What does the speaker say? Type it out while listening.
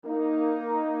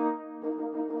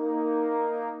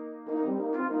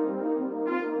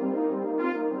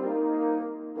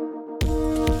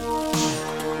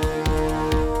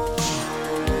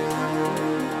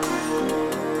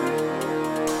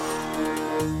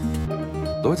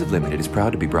Lords of Limited is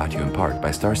proud to be brought to you in part by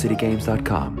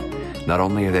StarCityGames.com. Not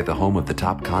only are they the home of the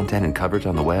top content and coverage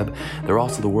on the web, they're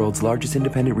also the world's largest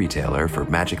independent retailer for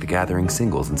Magic the Gathering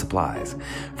singles and supplies.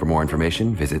 For more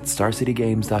information, visit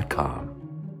StarCityGames.com.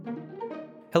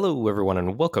 Hello, everyone,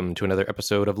 and welcome to another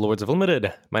episode of Lords of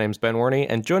Limited. My name's Ben Warney,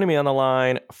 and joining me on the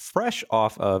line, fresh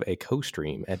off of a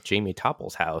co-stream at Jamie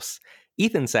Topple's house,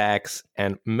 Ethan Sachs,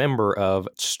 and member of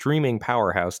streaming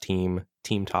powerhouse Team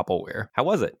Toppleware. How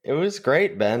was it? It was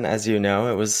great, Ben. As you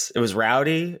know, it was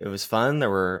rowdy. It was fun.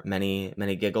 There were many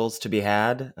giggles to be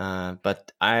had.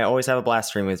 But I always have a blast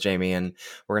streaming with Jamie, and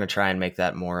we're going to try and make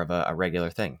that more of a regular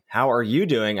thing. How are you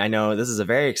doing? I know this is a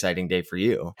very exciting day for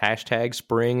you. Hashtag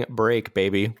spring break,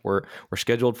 baby. We're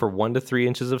scheduled for 1 to 3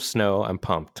 inches of snow. I'm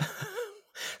pumped.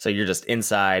 So you're just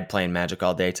inside playing Magic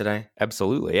all day today?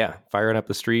 Absolutely, yeah. Firing up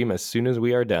the stream as soon as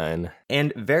we are done.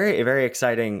 And very, very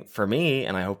exciting for me,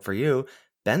 and I hope for you,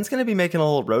 Ben's going to be making a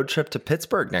little road trip to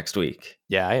Pittsburgh next week.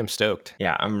 Yeah, I am stoked.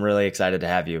 Yeah, I'm really excited to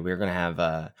have you. We're going to have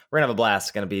a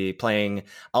blast. Going to be playing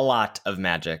a lot of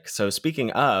Magic. So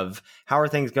speaking of, how are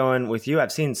things going with you?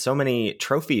 I've seen so many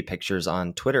trophy pictures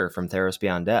on Twitter from Theros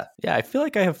Beyond Death. Yeah, I feel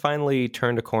like I have finally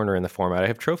turned a corner in the format. I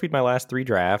have trophied my last 3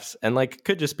 drafts, and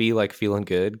could just be feeling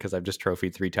good because I've just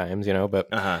trophied 3 times, but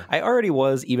I already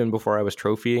was, even before I was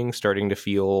trophying, starting to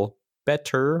feel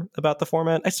better about the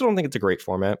format. I still don't think it's a great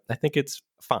format. I think it's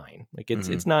fine.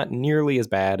 It's not nearly as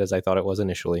bad as I thought it was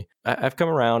initially. I've come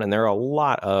around, and there are a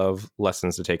lot of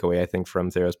lessons to take away, I think,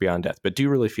 from Theros Beyond Death, but do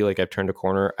really feel like I've turned a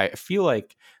corner. I feel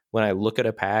like when I look at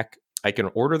a pack, I can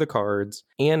order the cards,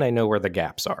 and I know where the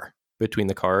gaps are between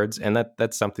the cards, and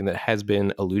that's something that has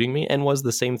been eluding me, and was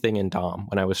the same thing in Dom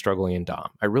when I was struggling in Dom.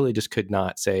 I really just could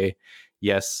not say,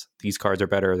 yes, these cards are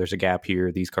better, there's a gap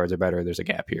here, these cards are better, there's a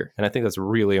gap here. And I think that's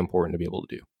really important to be able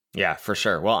to do. Yeah, for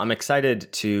sure. Well, I'm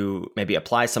excited to maybe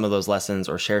apply some of those lessons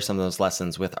or share some of those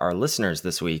lessons with our listeners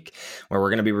this week, where we're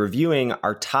going to be reviewing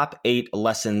our top 8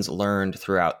 lessons learned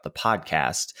throughout the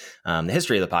podcast, the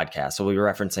history of the podcast. So we'll be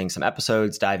referencing some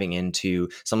episodes, diving into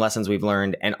some lessons we've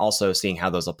learned, and also seeing how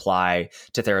those apply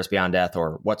to Theros Beyond Death,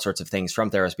 or what sorts of things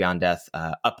from Theros Beyond Death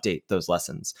update those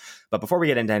lessons. But before we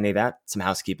get into any of that, some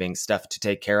housekeeping stuff to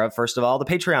take care of. First of all, the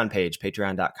Patreon page,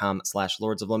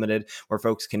 patreon.com/Lords of Limited, where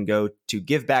folks can go to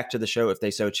give back to the show if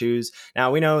they so choose. Now,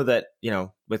 we know that,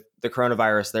 with the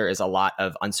coronavirus, there is a lot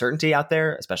of uncertainty out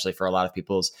there, especially for a lot of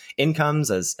people's incomes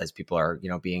as people are,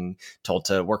 being told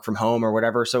to work from home or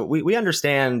whatever. So we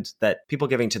understand that people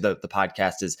giving to the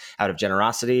podcast is out of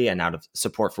generosity and out of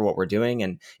support for what we're doing.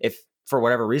 And if for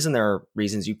whatever reason, there are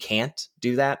reasons you can't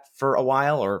do that for a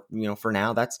while, or, for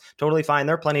now, that's totally fine.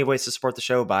 There are plenty of ways to support the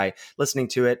show by listening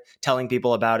to it, telling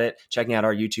people about it, checking out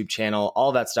our YouTube channel.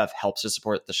 All that stuff helps to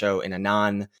support the show in a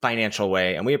non-financial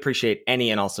way. And we appreciate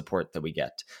any and all support that we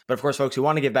get. But of course, folks who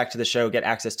want to give back to the show get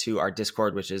access to our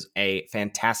Discord, which is a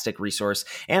fantastic resource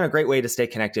and a great way to stay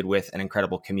connected with an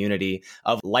incredible community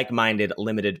of like-minded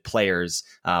limited players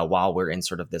while we're in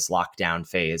sort of this lockdown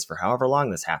phase for however long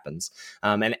this happens.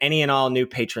 And any and all new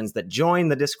patrons that join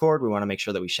the Discord, we want to make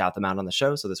sure that we shout them out on the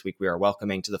show. So this week we are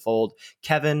welcoming to the fold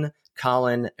Kevin,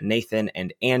 Colin, Nathan,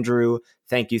 and Andrew.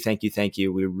 Thank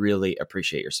you. We really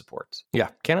appreciate your support.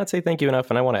 Yeah, cannot say thank you enough.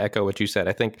 And I want to echo what you said.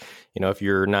 I think, if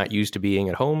you're not used to being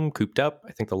at home, cooped up,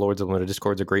 I think the Lords of Limited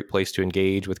Discord is a great place to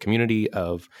engage with community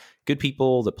of good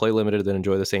people that play Limited, that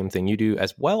enjoy the same thing you do,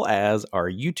 as well as our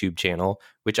YouTube channel,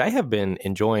 which I have been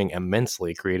enjoying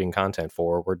immensely creating content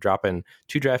for. We're dropping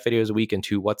 2 draft videos a week and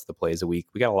 2 What's the Plays a week.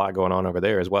 We got a lot going on over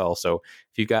there as well. So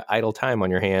if you've got idle time on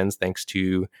your hands, thanks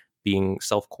to being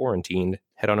self-quarantined,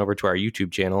 head on over to our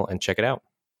YouTube channel and check it out.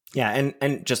 Yeah,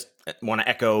 and just want to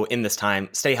echo in this time,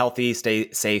 stay healthy,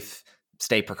 stay safe,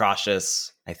 stay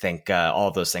precautious. I think all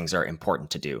of those things are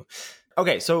important to do.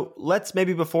 Okay, so let's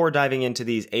maybe before diving into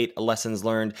these 8 lessons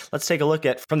learned, let's take a look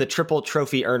at, from the triple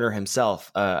trophy earner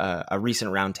himself, a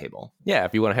recent roundtable. Yeah,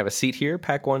 if you want to have a seat here,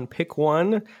 pack one, pick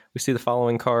one. We see the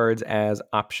following cards as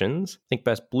options. I think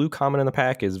best blue common in the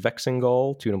pack is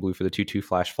Vexengull, 2 and a blue for the 2/2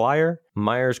 flash flyer.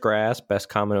 Mire's Grass, best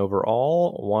common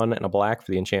overall, 1 and a black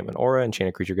for the enchantment aura.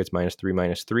 Enchanted creature gets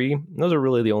 -3/-3. Those are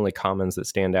really the only commons that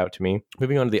stand out to me.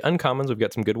 Moving on to the uncommons, we've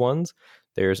got some good ones.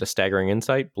 There's a Staggering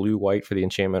Insight, blue-white for the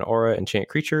enchantment aura. Enchanted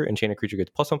creature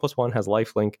gets +1/+1, has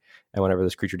lifelink, and whenever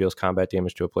this creature deals combat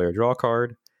damage to a player, draw a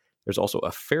card. There's also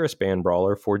a Ferris Band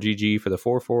Brawler, 4/GG for the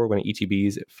 4/4. When it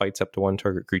ETBs, it fights up to 1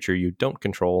 target creature you don't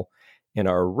control. And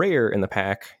our rare in the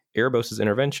pack, Erebos'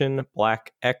 Intervention,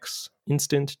 black X,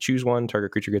 instant, choose 1,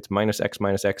 target creature gets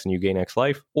 -X/-X and you gain X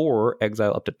life, or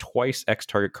exile up to twice X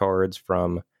target cards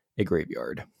from a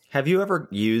graveyard. Have you ever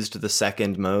used the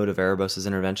second mode of Erebos'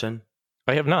 Intervention?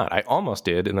 I have not. I almost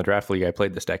did in the draft league I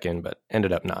played this deck in, but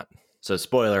ended up not. So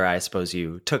spoiler, I suppose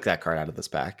you took that card out of this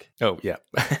pack. Oh, yeah.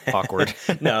 Awkward.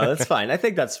 No, that's fine. I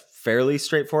think that's fairly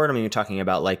straightforward. I mean, you're talking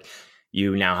about like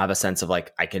you now have a sense of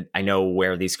like, I know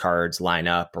where these cards line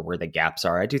up or where the gaps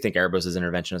are. I do think Erebos'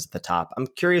 Intervention is at the top. I'm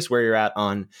curious where you're at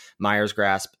on Mire's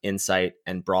Grasp, Insight,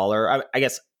 and Brawler. I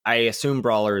guess I assume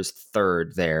Brawler is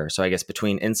third there. So I guess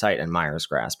between Insight and Mire's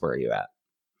Grasp, where are you at?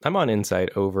 I'm on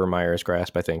Insight over Mire's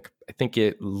Grasp, I think. I think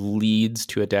it leads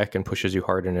to a deck and pushes you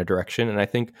hard in a direction. And I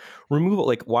think removal,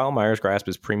 like while Mire's Grasp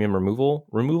is premium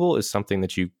removal is something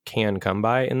that you can come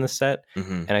by in the set.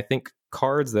 Mm-hmm. And I think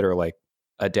cards that are like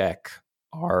a deck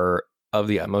are of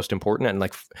the utmost important. And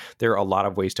like there are a lot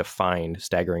of ways to find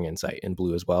Staggering Insight in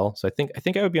blue as well. So I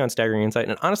think I would be on Staggering Insight.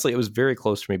 And honestly, it was very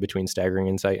close for me between Staggering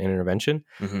Insight and Intervention.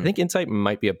 Mm-hmm. I think Insight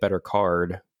might be a better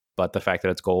card, but the fact that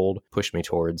it's gold pushed me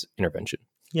towards Intervention.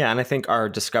 Yeah, and I think our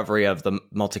discovery of the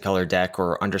multicolor deck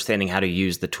or understanding how to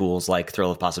use the tools like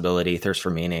Thrill of Possibility, Thirst for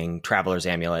Meaning, Traveler's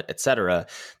Amulet, etc.,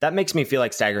 that makes me feel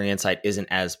like Staggering Insight isn't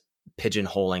as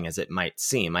pigeonholing as it might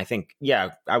seem. I think, yeah,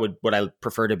 would I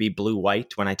prefer to be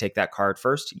blue-white when I take that card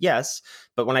first? Yes,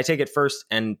 but when I take it first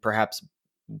and perhaps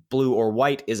blue or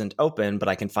white isn't open, but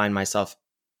I can find myself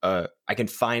I can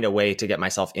find a way to get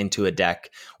myself into a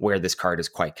deck where this card is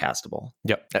quite castable.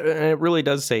 Yep. And it really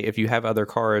does say if you have other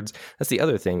cards, that's the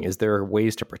other thing, is there are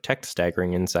ways to protect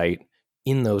Staggering Insight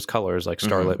in those colors like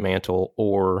Starlit Mantle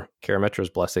or Karametra's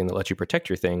Blessing that let you protect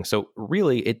your thing. So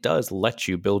really, it does let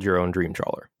you build your own Dream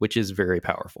Trawler, which is very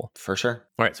powerful. For sure.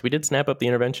 All right, so we did snap up the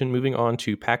Intervention. Moving on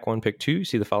to pack 1, pick 2.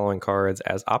 See the following cards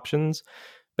as options.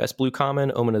 Best blue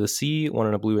common, Omen of the Sea, 1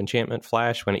 and a blue enchantment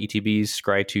flash. When it ETBs,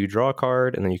 scry 2, draw a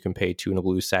card, and then you can pay 2 and a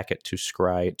blue, sack it to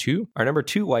scry 2. Our number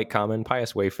 2 white common,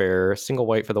 Pious Wayfarer, single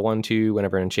white for the 1/2.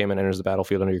 Whenever an enchantment enters the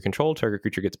battlefield under your control, target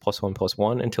creature gets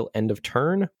 +1/+1 until end of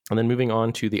turn. And then moving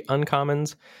on to the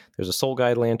uncommons, there's a Soul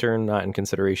Guide Lantern, not in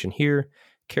consideration here.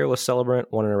 Careless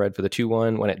Celebrant, 1 and a red for the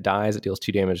 2/1. When it dies, it deals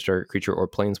 2 damage to target creature or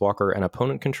planeswalker an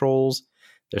opponent controls.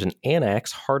 There's an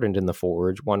Anax, Hardened in the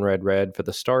Forge, 1 red for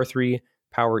the star 3.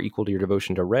 Power equal to your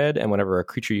devotion to red, and whenever a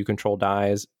creature you control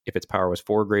dies, if its power was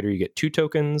 4 or greater, you get 2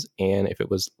 tokens, and if it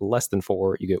was less than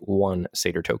 4, you get 1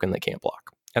 satyr token that can't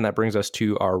block. And that brings us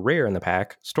to our rare in the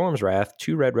pack, Storm's Wrath,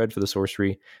 2 red for the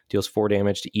sorcery, deals 4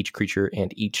 damage to each creature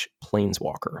and each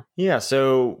planeswalker. Yeah,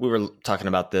 so we were talking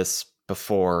about this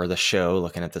before the show,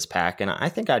 looking at this pack, and I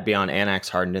think I'd be on Anax,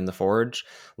 Hardened in the Forge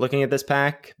looking at this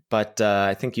pack, but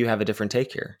I think you have a different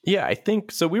take here. Yeah, I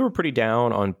think so. We were pretty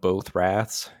down on both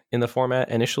Wraths in the format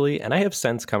initially, and I have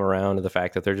since come around to the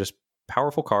fact that they're just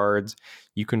powerful cards.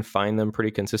 You can find them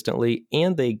pretty consistently,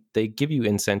 and they give you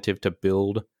incentive to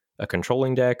build a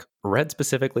controlling deck. Red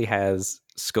specifically has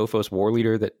Skophos War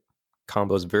Leader that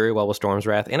combos very well with Storm's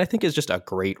Wrath, and I think is just a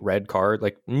great red card,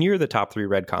 like near the top 3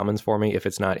 red commons for me if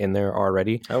it's not in there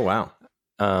already. Oh, wow.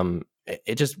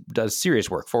 It just does serious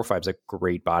work. 4/5 is a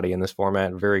great body in this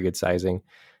format, very good sizing.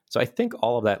 So I think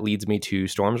all of that leads me to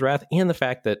Storm's Wrath, and the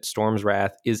fact that Storm's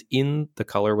Wrath is in the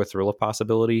color with Thrill of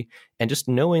Possibility, and just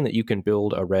knowing that you can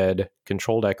build a red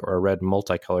control deck or a red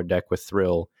multicolored deck with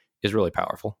Thrill is really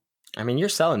powerful. I mean, you're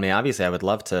selling me. Obviously, I would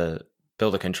love to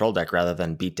build a control deck rather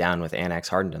than beat down with Anax,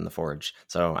 Hardened in the Forge.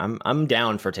 So I'm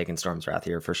down for taking Storm's Wrath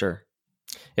here for sure.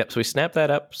 Yep, so we snapped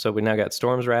that up. So we now got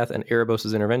Storm's Wrath and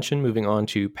Erebos' Intervention. Moving on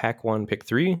to pack 1, pick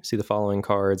 3. See the following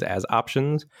cards as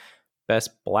options.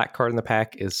 Best black card in the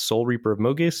pack is Soul Reaper of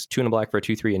Mogis, 2 and a black for a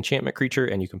 2/3 enchantment creature,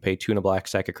 and you can pay 2 and a black,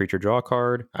 sack a creature, draw a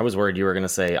card. I was worried you were going to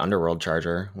say Underworld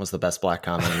Charger was the best black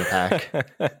common in the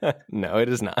pack. No, it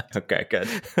is not. Okay, good.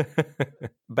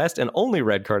 Best and only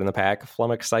red card in the pack,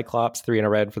 Flummox Cyclops, 3 and a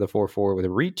red for the 4/4 with a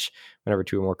reach. Whenever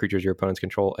 2 or more creatures your opponents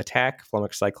control attack,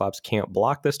 Flummox Cyclops can't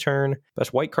block this turn.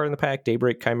 Best white card in the pack,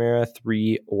 Daybreak Chimera,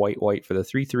 3 white for the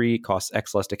 3/3, costs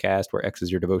X less to cast, where X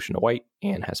is your devotion to white,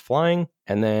 and has flying.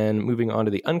 And then moving on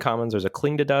to the uncommons, there's a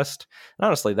Cling to Dust. And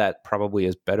honestly, that probably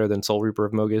is better than Soul Reaper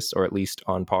of Mogis, or at least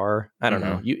on par. I don't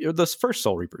know. This first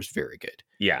Soul Reaper is very good.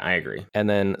 Yeah, I agree. And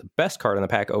then best card in the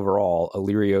pack overall,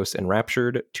 Illyrios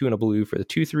Enraptured, 2 and a blue for the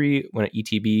 2/3. When it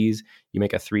ETBs, you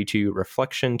make a 3/2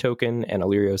 reflection token, and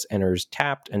Illyrios enters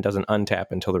tapped and doesn't untap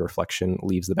until the reflection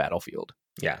leaves the battlefield.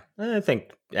 Yeah, I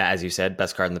think, as you said,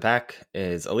 best card in the pack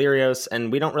is Illyrios,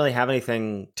 and we don't really have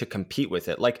anything to compete with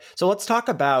it. So let's talk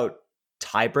about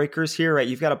tiebreakers here, right?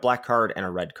 You've got a black card and a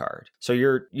red card. So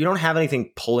you don't have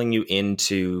anything pulling you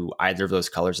into either of those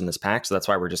colors in this pack. So that's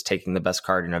why we're just taking the best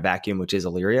card in a vacuum, which is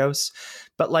Illyrios.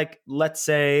 But let's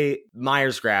say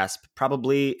Mire's Grasp.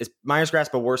 Is Mire's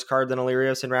Grasp a worse card than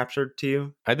Illyrios Enraptured to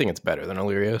you? I think it's better than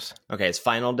Illyrios. Okay, is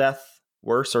Final Death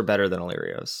worse or better than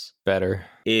Illyrios? Better.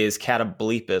 Is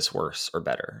Catoblepus worse or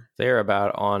better? They're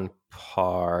about on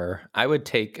par. I would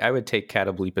take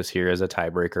Catoblepus here as a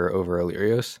tiebreaker over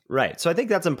Illyrios. Right. So I think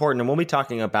that's important. And we'll be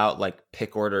talking about like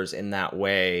pick orders in that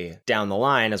way down the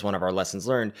line as one of our lessons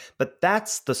learned. But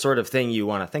that's the sort of thing you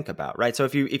want to think about, right? So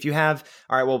if you have,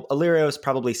 all right, well, Illyrios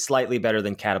probably slightly better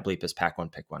than Catoblepus, pack one,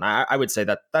 pick one. I would say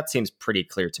that seems pretty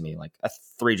clear to me, like a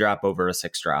 3-drop over a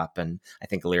 6-drop. And I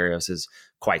think Illyrios is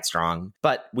quite strong.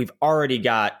 But we've already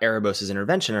got Erebos'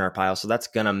 Intervention in our pile, so that's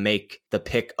going to make the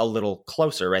pick a little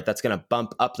closer, right? That's going to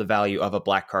bump up the value of a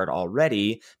black card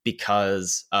already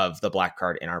because of the black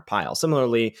card in our pile.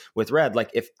 Similarly, with red, like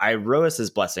if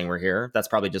Iroas's Blessing were here, that's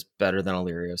probably just better than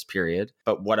Illyrios, period.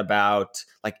 But what about,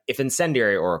 like, if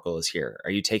Incendiary Oracle is here?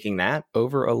 Are you taking that?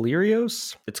 Over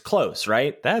Illyrios? It's close,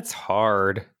 right? That's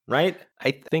hard. Right?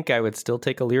 I think I would still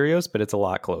take Illyrios, but it's a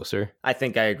lot closer. I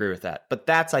think I agree with that. But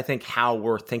that's, I think, how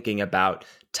we're thinking about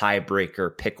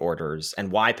tiebreaker pick orders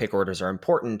and why pick orders are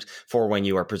important for when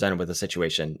you are presented with a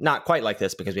situation. Not quite like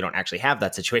this because we don't actually have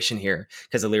that situation here,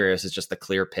 because Illyrios is just the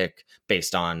clear pick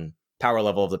based on power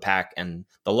level of the pack and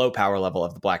the low power level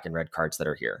of the black and red cards that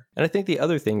are here. And I think the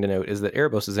other thing to note is that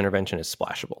Erebos' Intervention is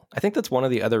splashable. I think that's one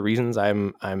of the other reasons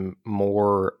I'm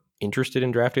more interested in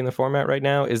drafting the format right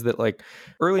now, is that like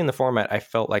early in the format, I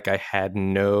felt like I had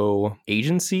no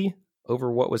agency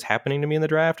over what was happening to me in the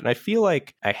draft. And I feel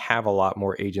like I have a lot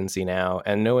more agency now.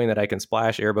 And knowing that I can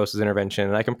splash Erebos' Intervention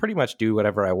and I can pretty much do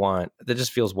whatever I want, that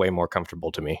just feels way more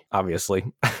comfortable to me,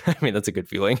 obviously. I mean, that's a good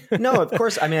feeling. No, of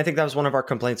course. I mean, I think that was one of our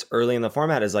complaints early in the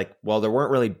format is like, well, there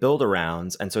weren't really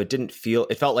build-arounds. And so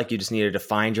it felt like you just needed to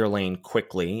find your lane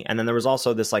quickly. And then there was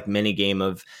also this like mini game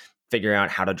of figuring out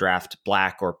how to draft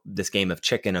black, or this game of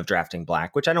chicken of drafting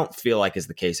black, which I don't feel like is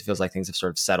the case. It feels like things have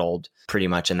sort of settled pretty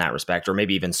much in that respect, or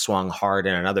maybe even swung hard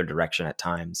in another direction at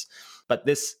times. But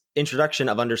this introduction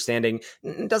of understanding,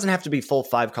 it doesn't have to be full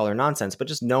 5-color nonsense, but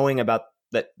just knowing about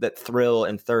that Thrill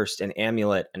and Thirst and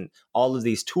Amulet and all of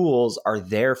these tools are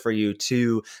there for you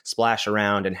to splash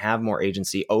around and have more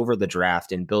agency over the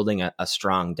draft in building a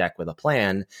strong deck with a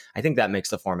plan. I think that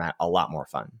makes the format a lot more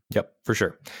fun. Yep, for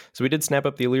sure. So we did snap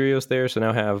up the Illyrios there. So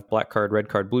now have black card, red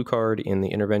card, blue card in the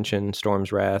Intervention,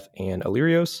 Storm's Wrath, and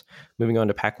Illyrios. Moving on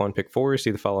to pack 1, pick 4, you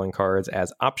see the following cards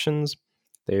as options.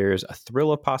 There's a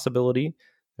Thrill of Possibility.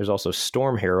 There's also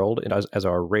Storm Herald as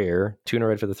our rare. 2 and a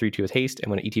red for the 3/2 with haste. And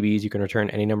when it ETBs, you can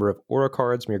return any number of aura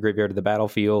cards from your graveyard to the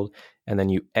battlefield, and then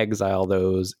you exile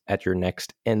those at your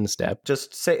next end step.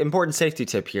 Just say important safety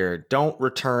tip here. Don't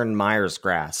return Mire's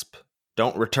Grasp.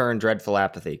 Don't return Dreadful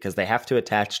Apathy, because they have to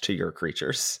attach to your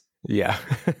creatures. Yeah.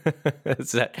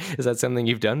 Is that something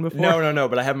you've done before? No.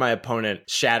 But I have my opponent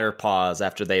shatter paws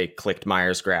after they clicked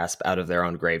Mire's Grasp out of their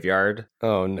own graveyard.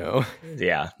 Oh, no.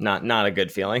 Yeah, not a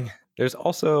good feeling. There's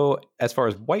also, as far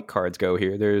as white cards go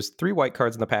here, there's 3 white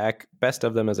cards in the pack. Best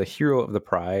of them is a Hero of the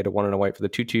Pride, 1 and a white for the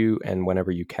 2/2, and whenever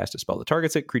you cast a spell that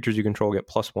targets it, creatures you control get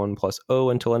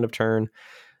 +1/+0 until end of turn.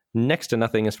 Next to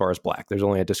nothing as far as black. There's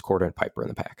only a Discordant Piper in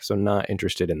the pack, so not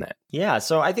interested in that. Yeah,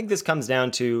 so I think this comes down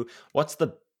to what's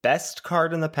the best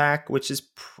card in the pack, which is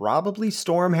probably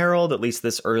Storm Herald, at least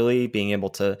this early, being able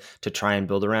to try and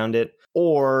build around it.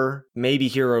 Or maybe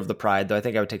Hero of the Pride, though I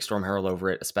think I would take Storm Herald over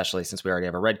it, especially since we already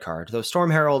have a red card. Though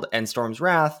Storm Herald and Storm's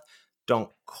Wrath don't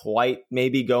quite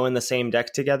maybe go in the same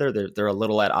deck together. They're a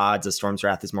little at odds, as Storm's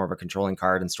Wrath is more of a controlling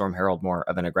card and Storm Herald more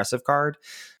of an aggressive card.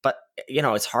 But,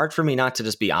 it's hard for me not to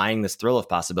just be eyeing this Thrill of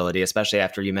Possibility, especially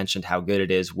after you mentioned how good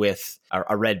it is with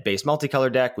a red-based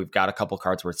multicolor deck. We've got a couple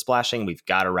cards worth splashing. We've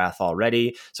got a Wrath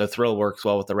already. So Thrill works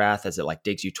well with the Wrath as it like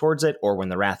digs you towards it, or when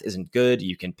the Wrath isn't good,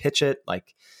 you can pitch it.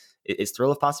 Like, is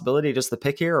Thrill of Possibility just the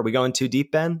pick here? Are we going too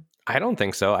deep, Ben? I don't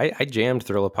think so. I jammed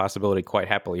Thrill of Possibility quite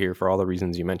happily here for all the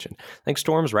reasons you mentioned. I think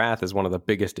Storm's Wrath is one of the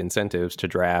biggest incentives to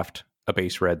draft a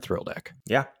base red Thrill deck.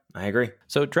 Yeah, I agree.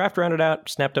 So draft rounded out,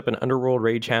 snapped up an Underworld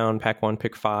Ragehound, pack 1,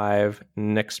 pick 5.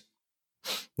 Next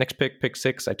pick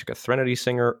 6, I took a Threnody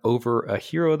Singer over a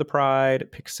Hero of the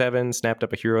Pride. Pick 7, snapped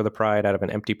up a Hero of the Pride out of an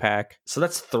empty pack. So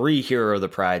that's 3 Hero of the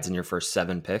Prides in your first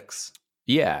 7 picks.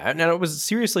 Yeah, and I was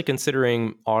seriously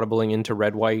considering audibling into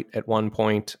red-white at one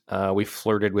point. We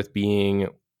flirted with being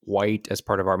white as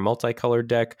part of our multicolored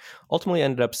deck. Ultimately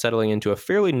ended up settling into a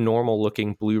fairly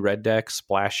normal-looking blue-red deck,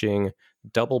 splashing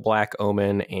double Black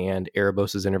Omen and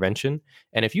Erebos' Intervention.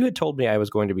 And if you had told me I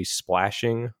was going to be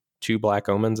splashing 2 Black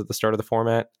Omens at the start of the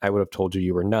format, I would have told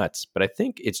you were nuts. But I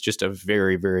think it's just a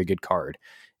very, very good card.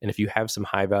 And if you have some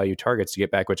high-value targets to get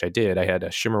back, which I did, I had a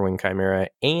Shimmerwing Chimera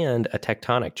and a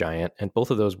Tectonic Giant, and both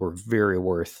of those were very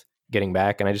worth getting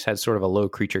back, and I just had sort of a low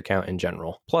creature count in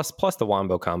general. Plus the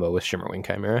Wombo combo with Shimmerwing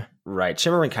Chimera. Right.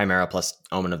 Shimmering Chimera plus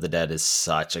Omen of the Dead is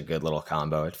such a good little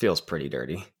combo. It feels pretty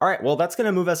dirty. All right. Well, that's going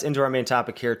to move us into our main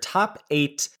topic here. Top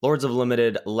 8 Lords of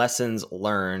Limited lessons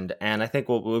learned. And I think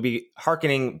we'll be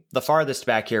hearkening the farthest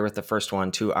back here with the first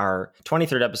one to our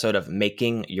 23rd episode of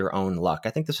Making Your Own Luck. I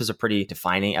think this was a pretty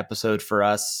defining episode for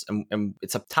us. And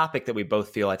it's a topic that we both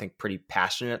feel, I think, pretty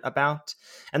passionate about.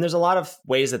 And there's a lot of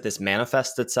ways that this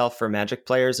manifests itself for Magic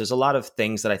players. There's a lot of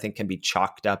things that I think can be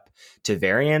chalked up to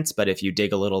variance. But if you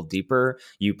dig a little deeper,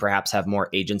 you perhaps have more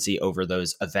agency over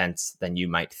those events than you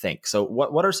might think. So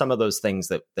what are some of those things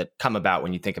that come about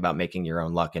when you think about making your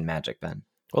own luck in Magic, Ben?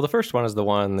 Well, the first one is the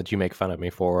one that you make fun of me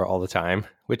for all the time,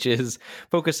 which is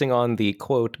focusing on the,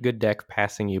 quote, good deck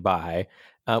passing you by,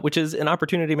 which is an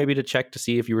opportunity maybe to check to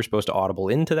see if you were supposed to audible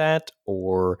into that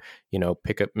or,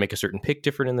 make a certain pick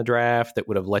different in the draft that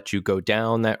would have let you go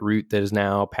down that route that is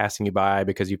now passing you by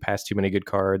because you passed too many good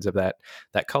cards of that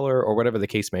color or whatever the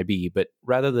case may be. But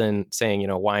rather than saying,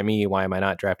 why me? Why am I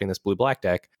not drafting this blue-black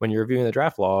deck? When you're reviewing the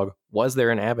draft log, was there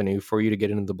an avenue for you to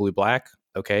get into the blue-black?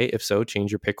 Okay, if so, change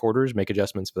your pick orders, make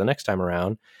adjustments for the next time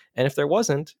around. And if there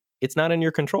wasn't, it's not in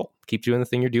your control. Keep doing the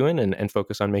thing you're doing and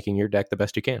focus on making your deck the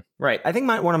best you can. Right. I think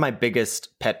one of my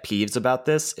biggest pet peeves about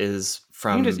this is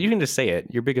from... You can just say it.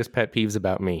 Your biggest pet peeves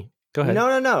about me. Go ahead.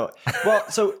 No. Well,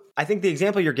 so I think the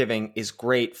example you're giving is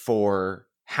great for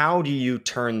how do you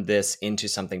turn this into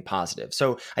something positive?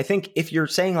 So I think if you're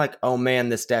saying like, oh man,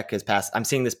 this deck has passed, I'm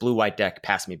seeing this blue-white deck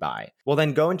pass me by. Well,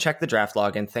 then go and check the draft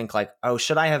log and think like, oh,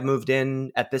 should I have moved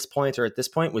in at this point or at this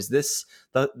point? Was this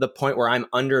the point where I'm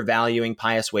undervaluing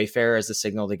Pious Wayfarer as a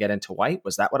signal to get into white?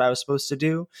 Was that what I was supposed to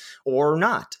do or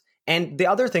not? And the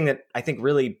other thing that I think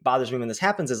really bothers me when this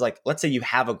happens is like, let's say you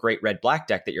have a great red-black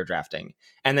deck that you're drafting,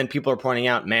 and then people are pointing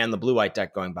out, man, the blue-white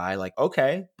deck going by. Like,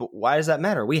 okay, but why does that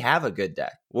matter? We have a good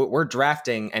deck. We're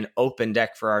drafting an open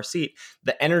deck for our seat.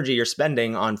 The energy you're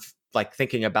spending on like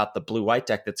thinking about the blue-white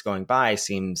deck that's going by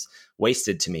seems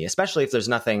wasted to me, especially if there's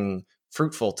nothing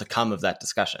fruitful to come of that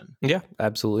discussion. Yeah,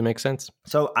 absolutely makes sense.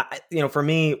 So, for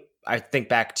me, I think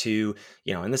back to,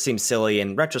 and this seems silly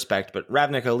in retrospect, but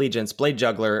Ravnica Allegiance, Blade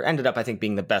Juggler ended up, I think,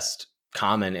 being the best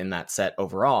common in that set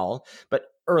overall. But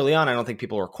early on, I don't think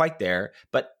people were quite there.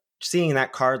 But seeing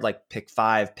that card like pick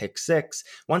 5, pick 6,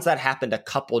 once that happened a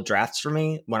couple drafts for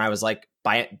me, when I was like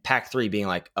by pack 3 being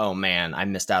like, oh man, I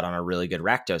missed out on a really good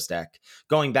Rakdos deck.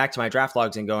 Going back to my draft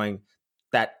logs and going,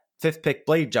 that 5th pick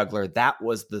Blade Juggler, that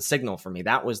was the signal for me.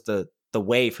 That was the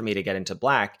way for me to get into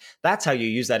black. That's how you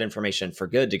use that information for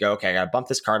good to go, okay, I got to bump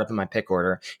this card up in my pick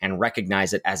order and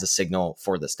recognize it as a signal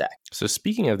for this deck. So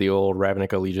speaking of the old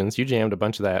Ravnica Allegiance, you jammed a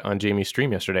bunch of that on Jamie's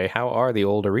stream yesterday. How are the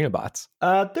old arena bots?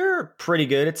 They're pretty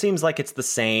good. It seems like it's the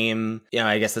same.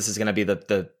 I guess this is going to be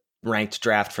the ranked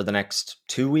draft for the next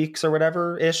 2 weeks or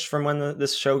whatever ish from when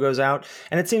this show goes out.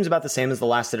 And it seems about the same as the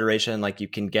last iteration. Like you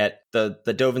can get the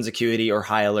Dovin's Acuity or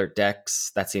High Alert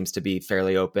decks. That seems to be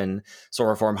fairly open.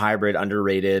 Soroform Hybrid,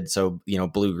 underrated. So,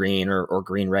 blue-green or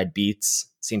green-red beats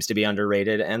seems to be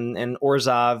underrated. And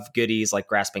Orzhov goodies like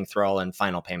Grasping Thrall and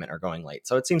Final Payment are going late.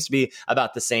 So it seems to be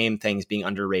about the same things being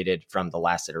underrated from the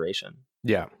last iteration.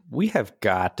 Yeah, we have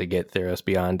got to get Theros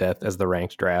Beyond Death as the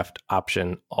ranked draft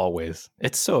option always.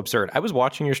 It's so absurd. I was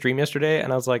watching your stream yesterday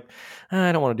and I was like,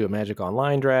 I don't want to do a Magic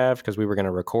Online draft because we were going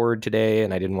to record today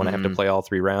and I didn't want to have to play all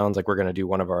 3 rounds. Like we're going to do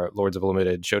one of our Lords of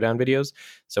Limited showdown videos.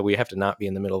 So we have to not be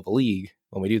in the middle of a league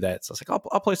when we do that. So I was like,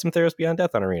 I'll play some Theros Beyond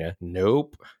Death on Arena.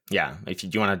 Nope. Yeah, if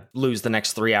you want to lose the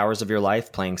next 3 hours of your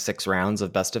life playing 6 rounds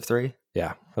of best of 3.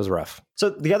 Yeah, it was rough. So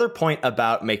the other point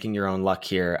about making your own luck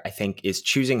here, I think, is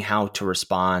choosing how to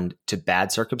respond to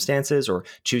bad circumstances or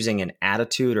choosing an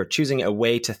attitude or choosing a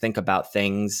way to think about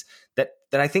things that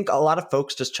I think a lot of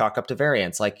folks just chalk up to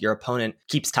variance. Like your opponent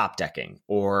keeps top decking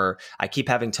or I keep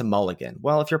having to mulligan.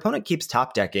 Well, if your opponent keeps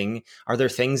top decking, are there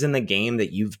things in the game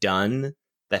that you've done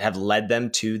that have led them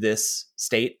to this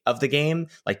state of the game?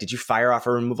 Like, did you fire off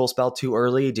a removal spell too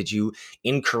early? Did you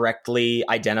incorrectly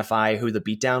identify who the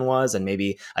beatdown was and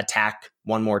maybe attack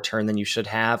one more turn than you should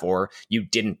have? Or you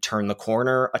didn't turn the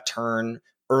corner a turn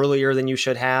earlier than you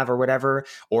should have or whatever?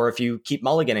 Or if you keep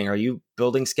mulliganing, are you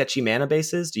building sketchy mana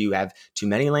bases? Do you have too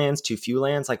many lands, too few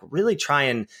lands? Like really try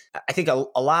and, I think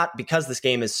a lot, because this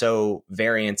game is so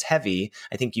variance heavy,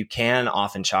 I think you can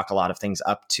often chalk a lot of things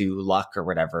up to luck or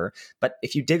whatever. But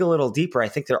if you dig a little deeper, I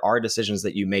think there are decisions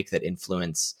that you make that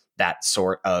influence that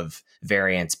sort of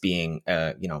variance being,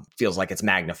 feels like it's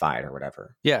magnified or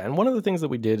whatever. Yeah. And one of the things that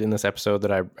we did in this episode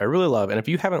that I really love, and if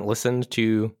you haven't listened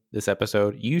to this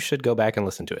episode, you should go back and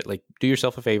listen to it. Like, do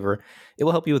yourself a favor. It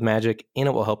will help you with Magic and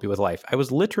it will help you with life. I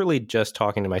was literally just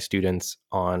talking to my students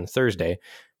on Thursday.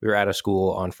 We were out of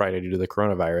school on Friday due to the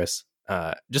coronavirus.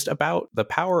 just about the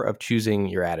power of choosing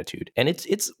your attitude. And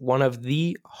it's one of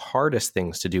the hardest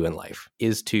things to do in life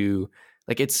is to,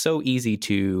 like, it's so easy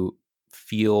to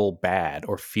feel bad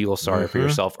or feel sorry for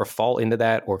yourself or fall into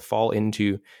that or fall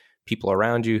into people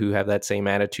around you who have that same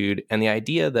attitude. And the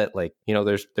idea that, like, you know,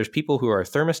 there's people who are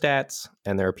thermostats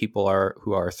and there are people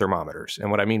who are thermometers.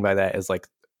 And what I mean by that is, like,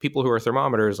 people who are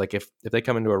thermometers, like if they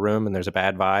come into a room and there's a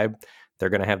bad vibe, they're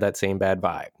going to have that same bad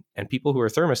vibe. And people who are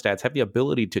thermostats have the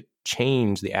ability to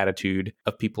change the attitude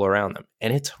of people around them.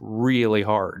 And it's really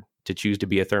hard to choose to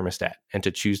be a thermostat and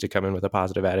to choose to come in with a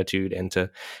positive attitude and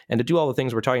to do all the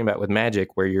things we're talking about with Magic,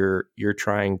 where you're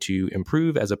trying to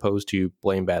improve as opposed to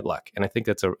blame bad luck. And I think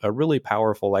that's a really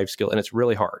powerful life skill, and it's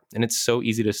really hard. And it's so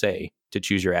easy to say to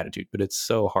choose your attitude, but it's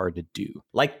so hard to do.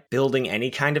 Like building any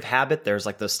kind of habit, there's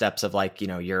like those steps of, like, you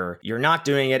know, you're not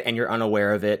doing it and you're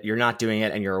unaware of it. You're not doing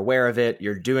it and you're aware of it.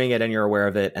 You're doing it and you're aware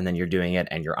of it. And then you're doing it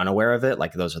and you're unaware of it.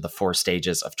 Like, those are the 4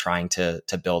 stages of trying to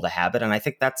build a habit. And I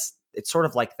think it's sort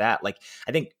of like that. Like,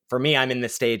 I think for me, I'm in the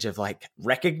stage of, like,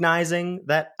 recognizing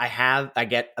that I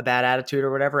get a bad attitude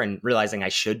or whatever, and realizing I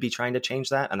should be trying to change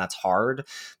that. And that's hard.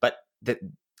 But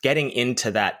getting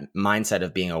into that mindset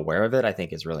of being aware of it, I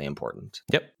think, is really important.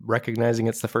 Yep. Recognizing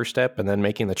it's the first step and then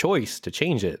making the choice to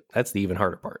change it. That's the even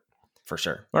harder part. For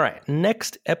sure. All right.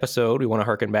 Next episode, we want to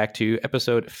harken back to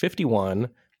episode 51,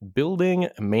 building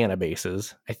mana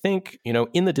bases. I think, you know,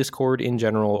 in the Discord in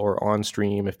general or on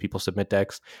stream, if people submit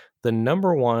decks, the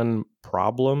number one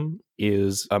problem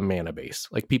is a mana base.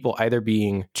 Like, people either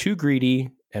being too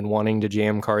greedy and wanting to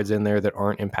jam cards in there that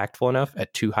aren't impactful enough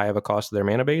at too high of a cost of their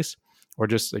mana base, or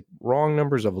just like wrong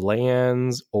numbers of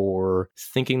lands, or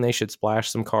thinking they should splash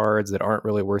some cards that aren't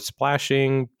really worth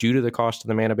splashing due to the cost of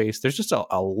the mana base. There's just a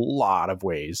lot of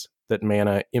ways that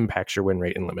mana impacts your win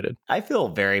rate in Limited. I feel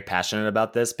very passionate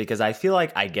about this because I feel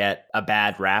like I get a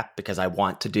bad rap because I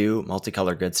want to do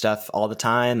multicolor good stuff all the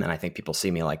time. And I think people see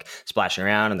me, like, splashing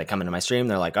around, and they come into my stream.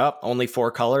 They're like, oh, only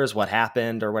 4 colors. What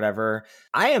happened or whatever.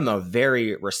 I am a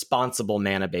very responsible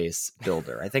mana base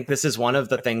builder. I think this is one of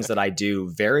the things that I do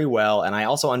very well. And I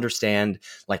also understand,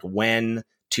 like, when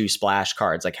to splash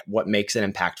cards, like what makes an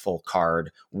impactful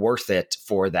card worth it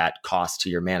for that cost to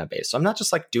your mana base. So I'm not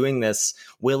just like doing this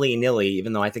willy-nilly,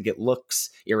 even though I think it looks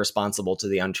irresponsible to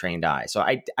the untrained eye. So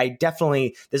I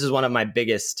definitely, this is one of my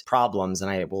biggest problems, and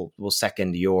I will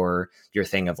second your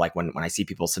thing of, like, when I see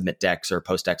people submit decks or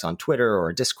post decks on Twitter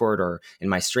or Discord or in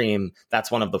my stream,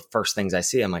 that's one of the first things I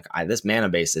see. I'm like, this mana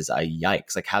base is a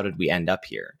yikes. Like, how did we end up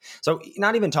here? So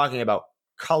not even talking about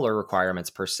color requirements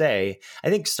per se,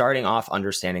 I think starting off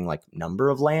understanding, like, number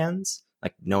of lands,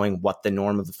 like knowing what the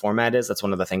norm of the format is. That's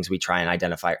one of the things we try and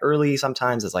identify early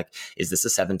sometimes, is like, is this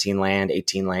a 17 land,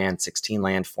 18 land, 16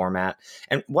 land format?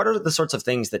 And what are the sorts of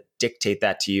things that dictate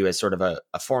that to you as sort of a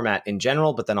format in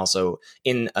general, but then also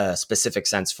in a specific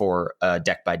sense for a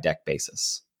deck by deck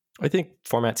basis? I think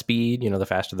format speed, you know, the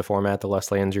faster the format, the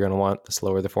less lands you're going to want. The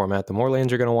slower the format, the more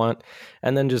lands you're going to want.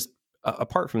 And then just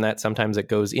apart from that, sometimes it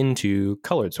goes into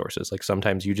colored sources. Like,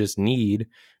 sometimes you just need,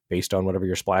 based on whatever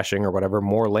you're splashing or whatever,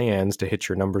 more lands to hit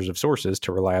your numbers of sources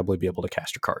to reliably be able to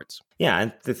cast your cards. Yeah,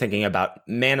 and thinking about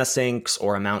mana sinks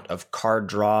or amount of card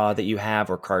draw that you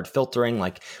have or card filtering,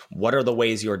 like, what are the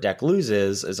ways your deck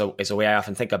loses is a way I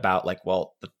often think about, like,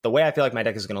 well, the way I feel like my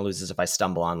deck is going to lose is if I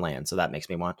stumble on land, so that makes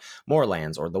me want more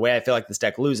lands. Or the way I feel like this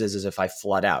deck loses is if I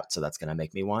flood out, so that's going to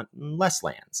make me want less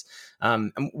lands.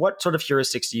 And what sort of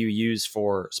heuristics do you use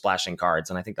for splashing cards?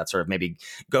 And I think that sort of maybe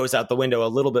goes out the window a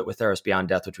little bit with Theros Beyond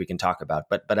Death, which we can talk about.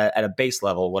 But at a base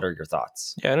level, what are your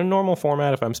thoughts? Yeah, in a normal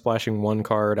format, if I'm splashing 1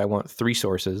 card, I want 3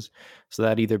 sources. So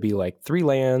that'd either be like 3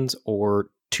 lands or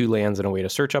 2 lands and a way to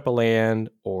search up a land,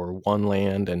 or 1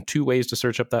 land and 2 ways to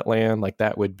search up that land. Like,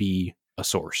 that would be a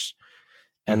source.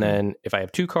 And then if I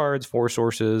have 2 cards, 4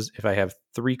 sources. If I have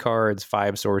 3 cards,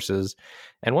 5 sources.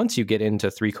 And once you get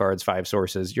into 3 cards, 5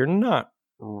 sources, you're not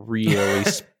really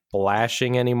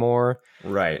splashing anymore.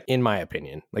 Right. In my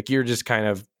opinion. Like, you're just kind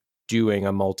of doing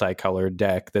a multicolored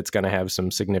deck that's going to have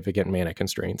some significant mana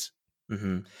constraints.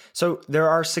 Mm-hmm. So there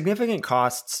are significant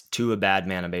costs to a bad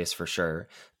mana base for sure.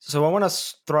 So I want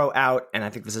to throw out, and I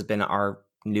think this has been our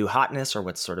new hotness, or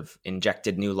what's sort of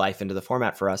injected new life into the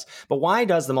format for us. But why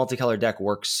does the multicolor deck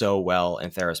work so well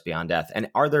in Theros Beyond Death? And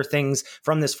are there things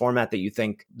from this format that you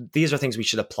think these are things we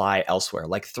should apply elsewhere,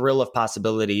 like Thrill of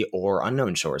Possibility or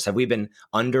Unknown Shores? Have we been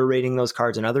underrating those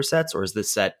cards in other sets, or is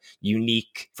this set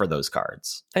unique for those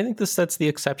cards? I think this set's the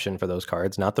exception for those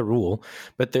cards, not the rule.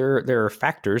 But there are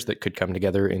factors that could come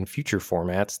together in future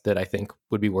formats that I think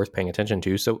would be worth paying attention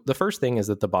to. So the first thing is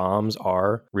that the bombs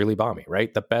are really bomby,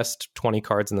 right? The best 20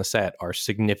 cards in the set are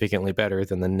significantly better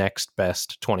than the next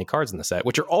best 20 cards in the set,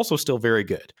 which are also still very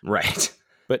good. Right.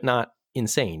 But not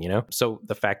insane, So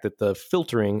the fact that the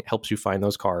filtering helps you find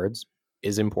those cards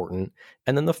is important.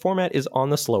 And then the format is on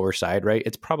the slower side, right?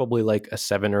 It's probably like a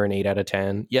 7 or an 8 out of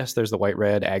 10. Yes, there's the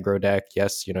white-red aggro deck.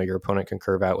 Yes, your opponent can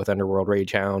curve out with Underworld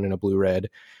Ragehound and a blue-red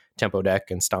tempo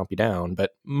deck and stomp you down.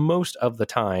 But most of the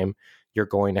time, you're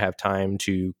going to have time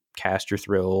to cast your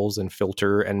thrills and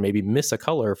filter and maybe miss a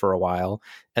color for a while.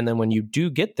 And then when you do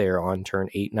get there on turn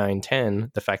 8, 9,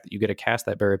 10, the fact that you get to cast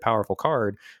that very powerful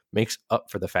card makes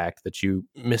up for the fact that you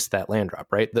missed that land drop,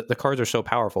 right? The cards are so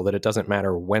powerful that it doesn't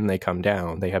matter when they come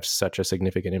down. They have such a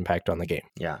significant impact on the game.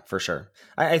 Yeah, for sure.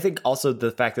 I think also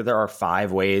the fact that there are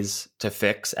 5 ways to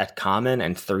fix at common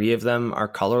and 3 of them are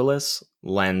colorless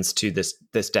lends to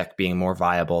this deck being more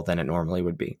viable than it normally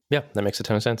would be. Yeah, that makes a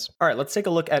ton of sense. All right, let's take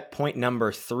a look at point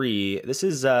number 3. This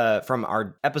is from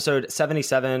our episode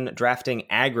 77, Drafting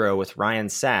Aggro with Ryan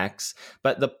Sachs.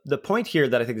 But the point here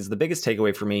that I think is the biggest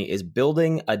takeaway for me is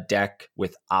building a deck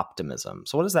with optimism.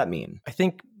 So what does that mean? I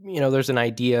think, there's an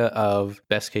idea of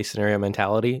best case scenario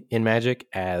mentality in Magic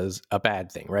as a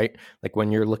bad thing, right? Like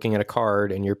when you're looking at a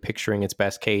card and you're picturing its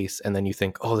best case, and then you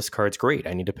think, oh, this card's great,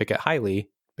 I need to pick it highly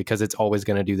because it's always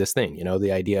going to do this thing.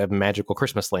 The idea of magical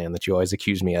Christmas land that you always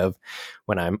accuse me of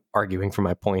when I'm arguing for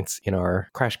my points in our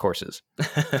crash courses.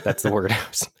 That's the word.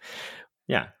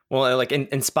 Yeah. Well, like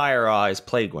Inspire Awe is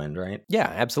Plague Wind, right?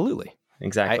 Yeah, absolutely.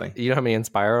 Exactly. You know how many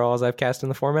Inspire Awes I've cast in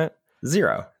the format?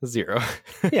 0.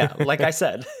 Yeah, like I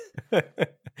said.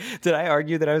 Did I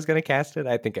argue that I was going to cast it?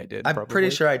 I think I did. I'm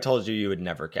pretty sure I told you would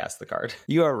never cast the card.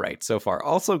 You are right so far.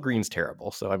 Also, green's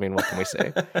terrible. So, what can we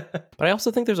say? But I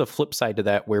also think there's a flip side to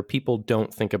that where people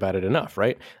don't think about it enough,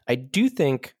 right? I do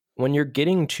think when you're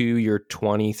getting to your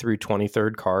 20 through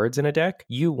 23rd cards in a deck,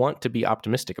 you want to be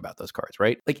optimistic about those cards,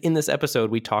 right? Like in this episode,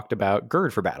 we talked about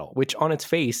Gird for Battle, which on its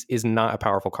face is not a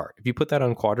powerful card. If you put that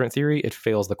on Quadrant Theory, it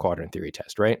fails the Quadrant Theory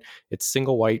test, right? It's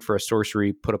single white for a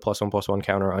sorcery, put a +1/+1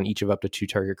 counter on each of up to 2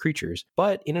 target creatures.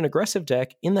 But in an aggressive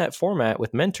deck, in that format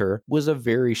with Mentor, was a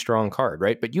very strong card,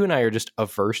 right? But you and I are just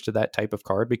averse to that type of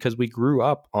card because we grew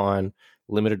up on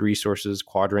limited resources,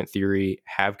 Quadrant Theory,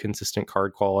 have consistent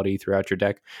card quality throughout your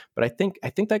deck. But I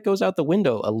think that goes out the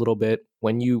window a little bit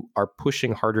when you are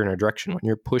pushing harder in a direction, when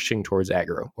you're pushing towards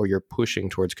aggro or you're pushing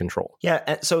towards control. Yeah,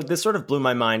 and so this sort of blew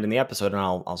my mind in the episode, and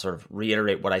I'll sort of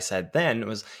reiterate what I said then. It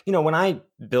was, when I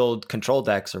build control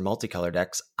decks or multicolor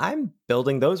decks, I'm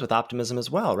building those with optimism as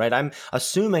well, right? I'm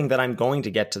assuming that I'm going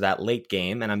to get to that late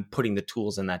game, and I'm putting the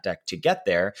tools in that deck to get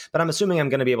there, but I'm assuming I'm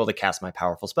going to be able to cast my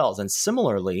powerful spells. And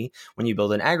similarly, when you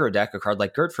build an aggro deck, a card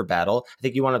like Gird for Battle, I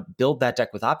think you want to build that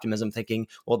deck with optimism, thinking,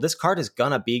 well, this card is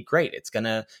going to be great. It's going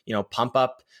to, pump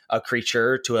up a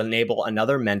creature to enable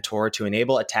another mentor, to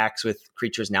enable attacks with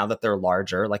creatures now that they're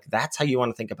larger. Like that's how you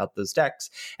want to think about those decks.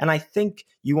 And I think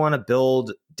you want to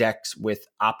build decks with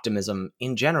optimism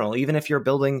in general, even if you're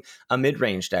building a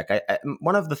mid-range deck.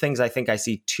 One of the things I think I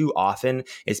see too often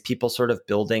is people sort of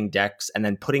building decks and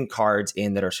then putting cards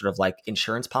in that are sort of like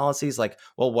insurance policies. Like,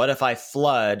 well, what if I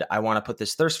flood? I want to put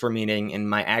this Thirst for Meaning in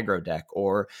my aggro deck.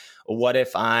 Or what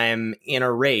if I'm in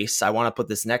a race? I want to put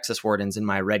this Nexus Wardens in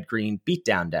my red-green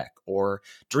beatdown deck, or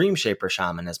Dream Shaper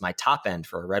Shaman as my top end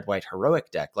for a red-white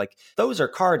heroic deck. Like those are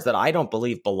cards that I don't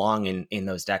believe belong in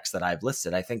those decks that I've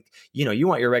listed. I think, you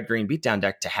want your red-green beatdown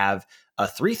deck to have a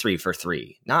 3/3 for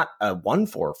 3, not a 1/4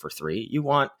 for 3. You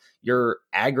want your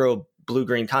aggro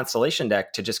blue-green Constellation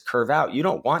deck to just curve out. You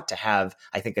don't want to have,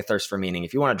 I think, a Thirst for Meaning.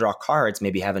 If you want to draw cards,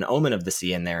 maybe have an Omen of the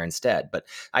Sea in there instead. But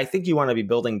I think you want to be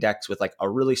building decks with like a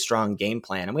really strong game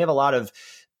plan. And we have a lot of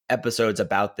episodes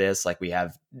about this. Like we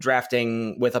have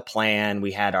Drafting with a Plan.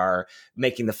 We had our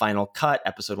Making the Final Cut,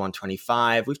 episode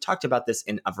 125. We've talked about this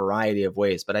in a variety of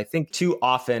ways, but I think too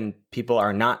often people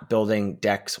are not building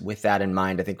decks with that in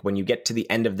mind. I think when you get to the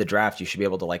end of the draft, you should be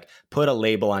able to like put a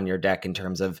label on your deck in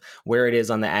terms of where it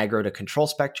is on the aggro to control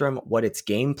spectrum, what its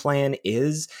game plan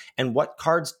is, and what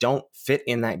cards don't fit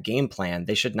in that game plan.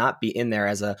 They should not be in there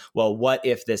as a, well, what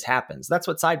if this happens? That's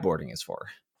what sideboarding is for.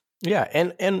 Yeah,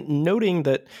 and noting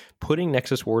that putting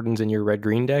Nexus Wardens in your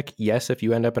red-green deck, yes, if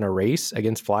you end up in a race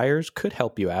against flyers, could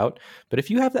help you out. But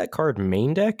if you have that card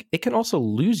main deck, it can also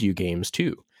lose you games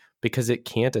too, because it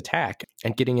can't attack.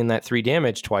 And getting in that 3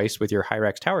 damage twice with your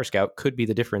Hyrax Tower Scout could be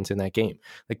the difference in that game.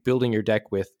 Like building your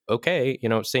deck with, okay,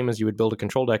 same as you would build a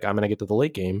control deck, I'm going to get to the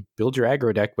late game. Build your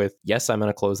aggro deck with, yes, I'm going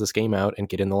to close this game out and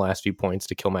get in the last few points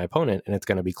to kill my opponent, and it's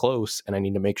going to be close, and I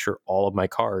need to make sure all of my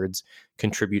cards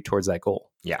contribute towards that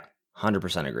goal. Yeah,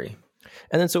 100% agree.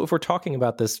 And then so if we're talking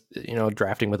about this,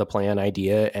 drafting with a plan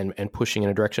idea and pushing in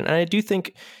a direction, and I do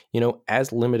think,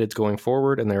 as limited's going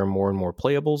forward and there are more and more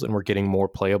playables and we're getting more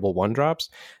playable one drops,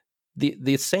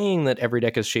 the saying that every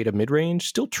deck is shade of mid-range,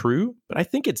 still true, but I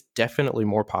think it's definitely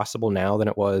more possible now than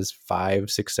it was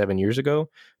 5, 6, 7 years ago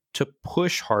to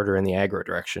push harder in the aggro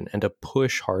direction and to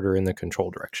push harder in the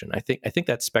control direction. I think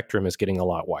that spectrum is getting a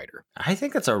lot wider. I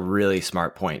think that's a really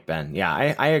smart point, Ben. Yeah,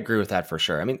 I agree with that for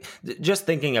sure. I mean, just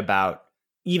thinking about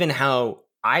even how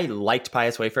I liked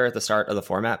Pious Wayfarer at the start of the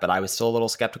format, but I was still a little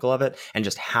skeptical of it, and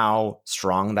just how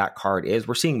strong that card is.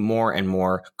 We're seeing more and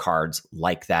more cards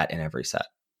like that in every set.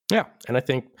 Yeah, and I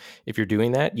think if you're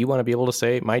doing that, you want to be able to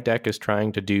say, my deck is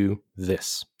trying to do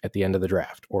this at the end of the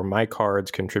draft, or my cards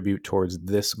contribute towards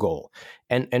this goal,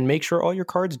 and make sure all your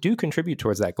cards do contribute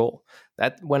towards that goal.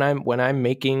 That when I'm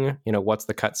making, what's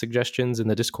the cut suggestions in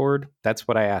the Discord, that's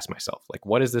what I ask myself. Like,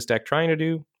 what is this deck trying to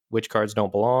do? Which cards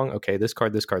don't belong? Okay, this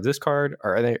card, this card, this card.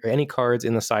 Are there any cards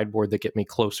in the sideboard that get me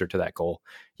closer to that goal?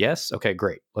 Yes? Okay,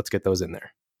 great. Let's get those in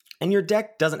there. And your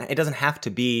deck doesn't have to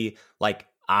be like,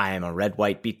 I'm a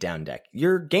red-white beatdown deck.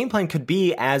 Your game plan could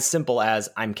be as simple as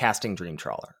I'm casting Dream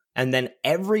Trawler. And then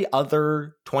every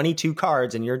other 22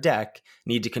 cards in your deck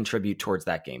need to contribute towards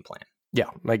that game plan. Yeah,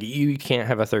 like you can't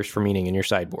have a Thirst for Meaning in your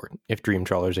sideboard if Dream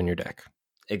Trawler's in your deck.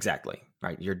 Exactly.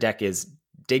 Right. Your deck is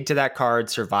dig to that card,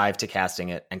 survive to casting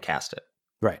it, and cast it.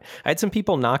 Right. I had some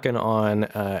people knocking on,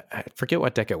 I forget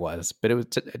what deck it was, but it was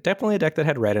definitely a deck that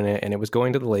had red in it, and it was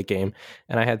going to the late game.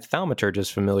 And I had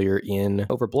Thaumaturgus Familiar in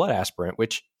over Blood Aspirant,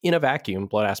 which in a vacuum,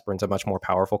 Blood Aspirant's a much more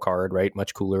powerful card, right?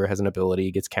 Much cooler, has an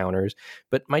ability, gets counters.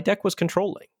 But my deck was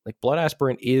controlling. Like, Blood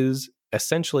Aspirant is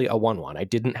essentially a 1/1. I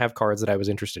didn't have cards that I was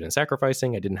interested in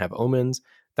sacrificing. I didn't have omens.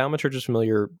 Thaumaturgus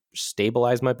Familiar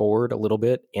stabilized my board a little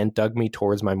bit and dug me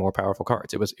towards my more powerful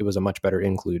cards. It was a much better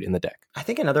include in the deck. I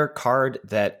think another card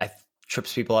that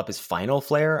trips people up is Final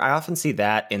Flare. I often see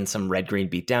that in some red-green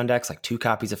beatdown decks, like 2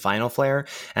 copies of Final Flare,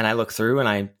 and I look through and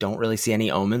I don't really see any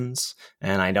omens,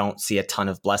 and I don't see a ton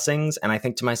of blessings, and I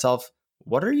think to myself,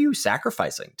 what are you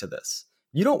sacrificing to this?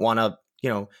 You don't want to,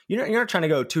 you're not trying to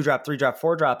go 2-drop, 3-drop,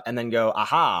 4-drop, and then go,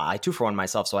 aha, I 2-for-1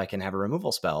 myself so I can have a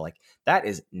removal spell. Like, that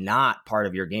is not part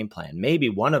of your game plan. Maybe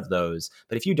one of those,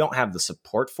 but if you don't have the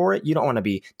support for it, you don't want to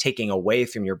be taking away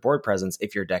from your board presence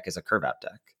if your deck is a curve-out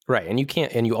deck. Right,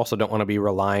 and you also don't want to be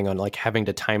relying on like having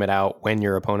to time it out when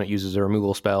your opponent uses a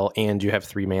removal spell and you have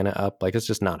 3 mana up. Like, it's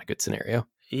just not a good scenario.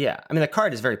 Yeah, I mean, the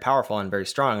card is very powerful and very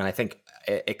strong, and I think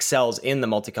it excels in the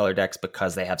multicolor decks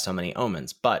because they have so many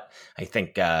omens. But I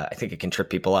think it can trip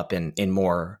people up in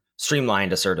more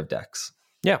streamlined, assertive decks.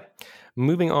 Yeah.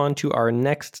 Moving on to our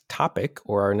next topic,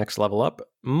 or our next level up,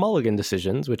 Mulligan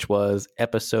decisions, which was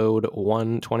episode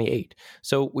 128.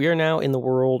 So we are now in the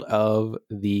world of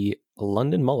the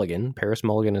London Mulligan. Paris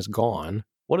Mulligan is gone.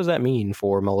 What does that mean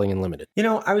for Mulligan Limited?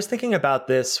 I was thinking about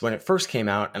this when it first came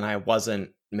out, and I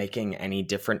wasn't making any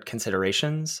different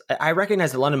considerations. I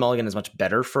recognize that London Mulligan is much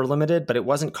better for Limited, but it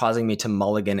wasn't causing me to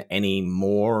mulligan any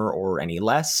more or any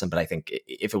less. But I think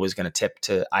if it was going to tip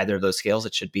to either of those scales,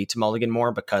 it should be to mulligan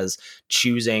more, because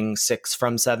choosing 6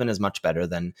 from 7 is much better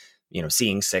than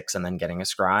seeing 6 and then getting a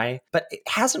scry. But it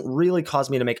hasn't really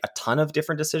caused me to make a ton of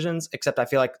different decisions, except I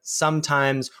feel like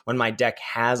sometimes when my deck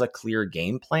has a clear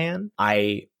game plan,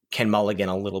 I can mulligan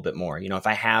a little bit more. If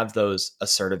I have those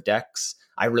assertive decks,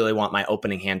 I really want my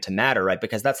opening hand to matter, right?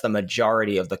 Because that's the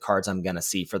majority of the cards I'm going to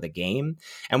see for the game.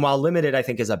 And while Limited, I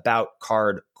think, is about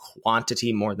card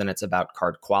quantity more than it's about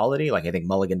card quality, like I think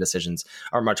mulligan decisions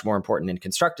are much more important in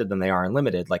Constructed than they are in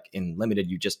Limited. Like in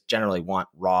Limited, you just generally want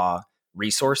raw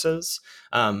resources.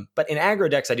 But in aggro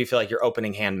decks, I do feel like your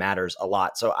opening hand matters a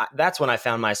lot. So that's when I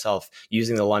found myself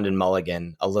using the London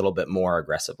Mulligan a little bit more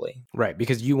aggressively. Right,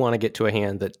 because you want to get to a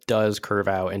hand that does curve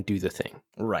out and do the thing.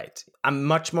 Right. I'm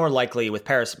much more likely with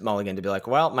Paris Mulligan to be like,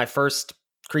 well, my first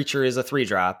creature is a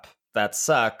 3-drop. That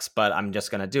sucks, but I'm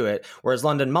just going to do it. Whereas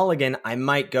London Mulligan, I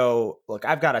might go, look,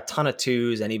 I've got a ton of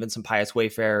 2s and even some Pious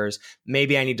Wayfarers.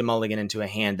 Maybe I need to mulligan into a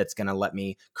hand that's going to let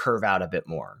me curve out a bit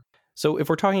more. So if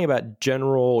we're talking about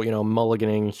general,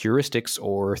 mulliganing heuristics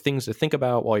or things to think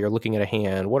about while you're looking at a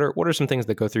hand, what are some things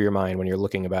that go through your mind when you're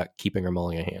looking about keeping or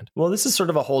mulling a hand? Well, this is sort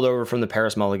of a holdover from the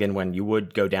Paris Mulligan when you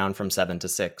would go down from 7 to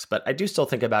 6, but I do still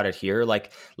think about it here.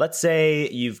 Like, let's say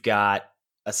you've got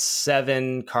a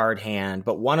 7-card hand,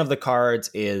 but one of the cards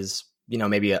is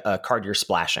maybe a card you're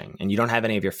splashing and you don't have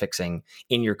any of your fixing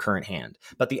in your current hand.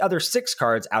 But the other 6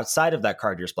 cards outside of that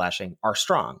card you're splashing are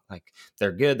strong. Like,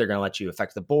 they're good. They're going to let you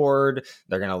affect the board.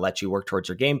 They're going to let you work towards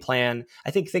your game plan.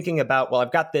 I think thinking about, well,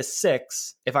 I've got this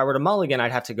 6. If I were to mulligan,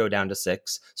 I'd have to go down to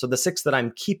 6. So the 6 that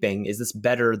I'm keeping, is this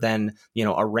better than,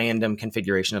 a random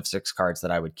configuration of 6 cards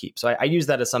that I would keep? So I use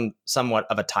that as somewhat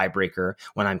of a tiebreaker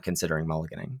when I'm considering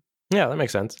mulliganing. Yeah, that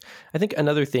makes sense. I think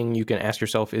another thing you can ask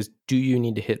yourself is, do you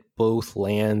need to hit both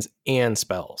lands and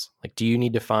spells? Like, do you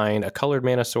need to find a colored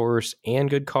mana source and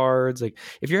good cards? Like,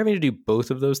 if you're having to do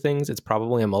both of those things, it's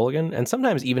probably a mulligan. And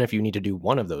sometimes even if you need to do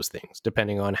one of those things,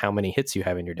 depending on how many hits you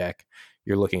have in your deck,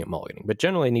 you're looking at mulliganing. But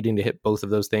generally needing to hit both of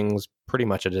those things, pretty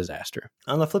much a disaster.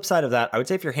 On the flip side of that, I would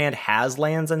say if your hand has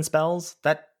lands and spells,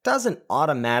 that doesn't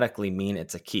automatically mean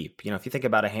it's a keep. If you think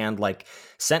about a hand like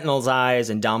Sentinel's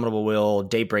Eyes, Indomitable Will,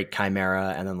 Daybreak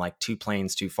Chimera, and then like 2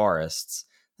 plains, 2 forests,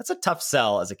 that's a tough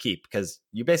sell as a keep because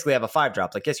you basically have a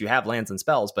 5-drop. Like, yes, you have lands and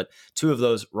spells, but 2 of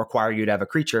those require you to have a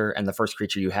creature, and the first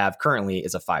creature you have currently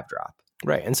is a 5-drop.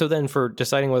 Right. And so then for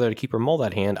deciding whether to keep or mull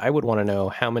that hand, I would want to know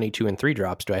how many 2 and 3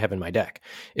 drops do I have in my deck.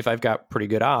 If I've got pretty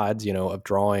good odds, of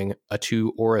drawing a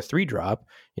 2 or a 3 drop,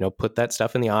 put that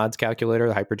stuff in the odds calculator,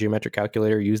 the hypergeometric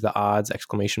calculator, use the odds !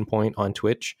 On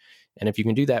Twitch. And if you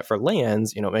can do that for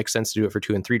lands, it makes sense to do it for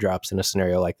 2 and 3 drops in a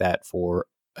scenario like that for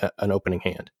an opening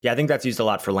hand. Yeah, I think that's used a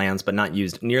lot for lands, but not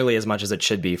used nearly as much as it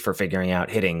should be for figuring out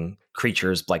hitting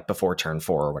creatures like before turn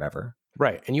 4 or whatever.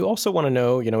 Right. And you also want to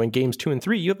know, in games 2 and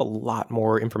 3, you have a lot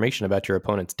more information about your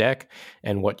opponent's deck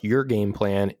and what your game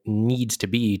plan needs to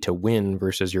be to win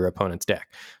versus your opponent's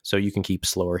deck. So you can keep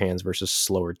slower hands versus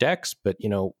slower decks, but,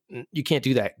 you can't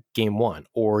do that game 1.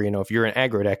 Or, if you're an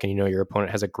aggro deck and your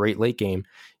opponent has a great late game,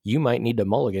 you might need to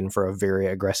mulligan for a very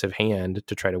aggressive hand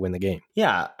to try to win the game.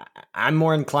 Yeah, I'm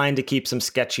more inclined to keep some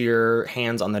sketchier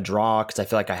hands on the draw because I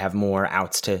feel like I have more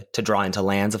outs to draw into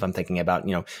lands. If I'm thinking about,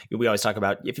 we always talk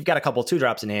about if you've got a couple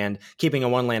 2-drops in hand, keeping a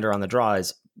 1-lander on the draw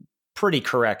is pretty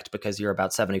correct because you're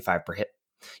about 75 per hit.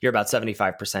 You're about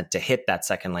 75% to hit that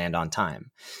second land on time.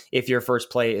 If your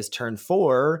first play is turn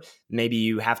 4, maybe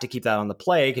you have to keep that on the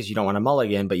play because you don't want to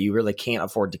mulligan, but you really can't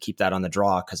afford to keep that on the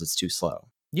draw because it's too slow.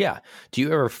 Yeah. Do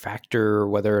you ever factor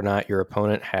whether or not your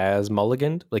opponent has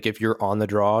mulliganed? Like, if you're on the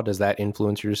draw, does that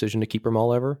influence your decision to keep or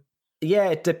mull ever? Yeah,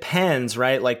 it depends,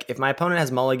 right? Like, if my opponent has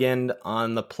mulliganed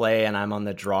on the play and I'm on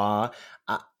the draw,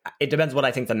 it depends what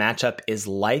I think the matchup is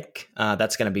like.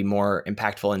 That's going to be more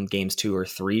impactful in games 2 or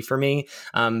 3 for me.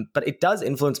 But it does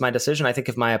influence my decision. I think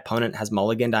if my opponent has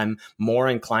mulliganed, I'm more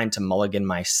inclined to mulligan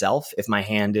myself if my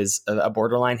hand is a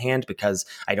borderline hand because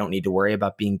I don't need to worry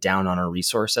about being down on a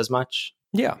resource as much.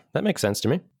 Yeah, that makes sense to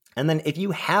me. And then if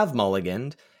you have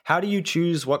mulliganed, how do you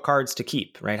choose what cards to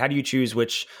keep, right? How do you choose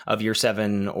which of your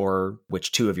 7 or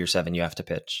which 2 of your 7 you have to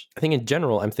pitch? I think in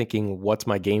general, I'm thinking, what's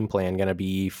my game plan going to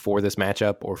be for this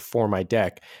matchup or for my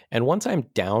deck? And once I'm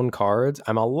down cards,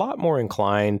 I'm a lot more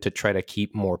inclined to try to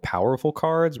keep more powerful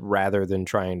cards rather than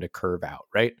trying to curve out,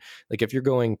 right? Like, if you're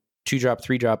going 2-drop,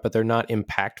 3-drop, but they're not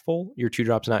impactful, your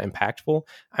 2-drop's not impactful,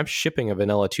 I'm shipping a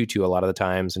vanilla 2/2 a lot of the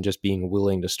times and just being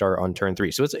willing to start on turn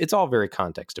 3. So it's all very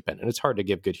context dependent. It's hard to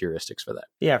give good heuristics for that.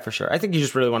 Yeah, for sure. I think you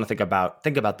just really want to think about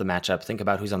the matchup, think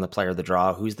about who's on the play or the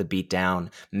draw, who's the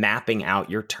beatdown, mapping out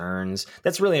your turns.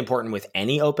 That's really important with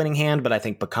any opening hand, but I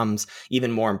think becomes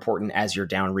even more important as you're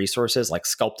down resources, like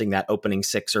sculpting that opening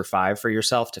 6 or 5 for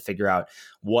yourself to figure out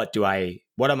what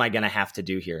am I going to have to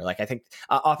do here? Like, I think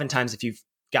oftentimes if you've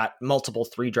got multiple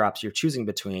 3-drops you're choosing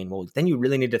between, well, then you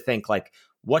really need to think like,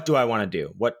 what do I want to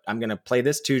do? I'm going to play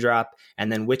this 2-drop,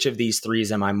 and then which of these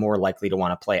 3s am I more likely to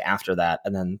want to play after that?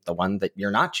 And then the one that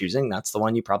you're not choosing, that's the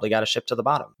one you probably got to ship to the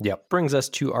bottom. Yep. Brings us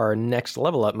to our next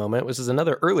level up moment. This is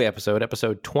another early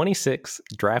episode 26,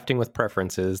 Drafting with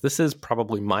Preferences. This is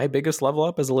probably my biggest level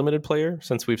up as a limited player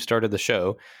since we've started the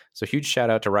show. So huge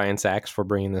shout out to Ryan Sachs for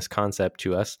bringing this concept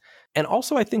to us. And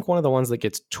also, I think one of the ones that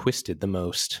gets twisted the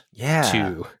most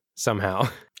too, somehow.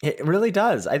 It really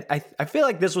does. I feel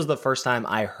like this was the first time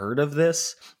I heard of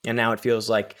this, and now it feels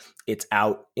like it's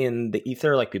out in the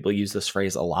ether. Like, people use this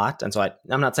phrase a lot. And so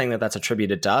I'm not saying that that's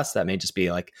attributed to us. That may just be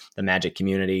like the Magic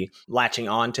community latching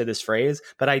on to this phrase.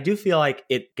 But I do feel like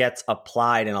it gets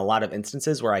applied in a lot of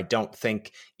instances where I don't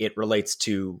think it relates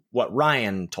to what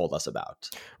Ryan told us about.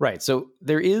 Right. So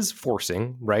there is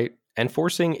forcing, right? And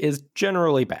forcing is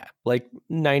generally bad, like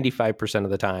 95% of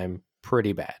the time,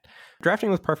 pretty bad.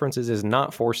 Drafting with Preferences is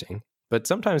not forcing, But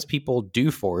sometimes people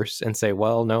do force and say,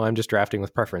 well, no, I'm just drafting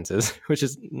with preferences, which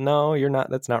is, no, you're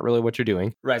not. That's not really what you're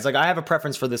doing. Right. It's like, I have a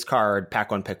preference for this card, pack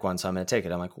one, pick one, so I'm going to take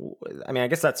it. I'm like, I mean, I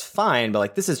guess that's fine, but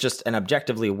like, this is just an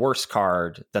objectively worse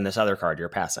card than this other card you're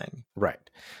passing. Right.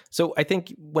 So I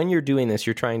think when you're doing this,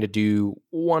 you're trying to do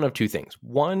one of two things.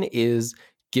 One is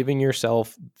giving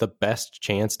yourself the best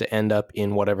chance to end up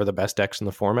in whatever the best decks in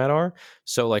the format are.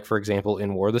 So like, for example,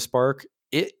 in War of the Spark,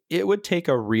 it would take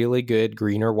a really good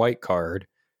green or white card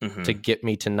to get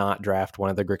me to not draft one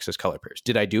of the Grixis color pairs.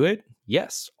 Did I do it?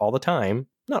 Yes, all the time.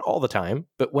 Not all the time,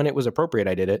 but when it was appropriate,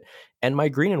 I did it. And my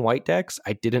green and white decks,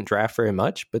 I didn't draft very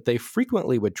much, but they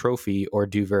frequently would trophy or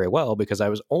do very well because I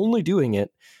was only doing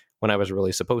it when I was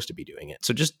really supposed to be doing it.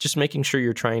 So just making sure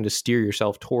you're trying to steer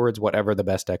yourself towards whatever the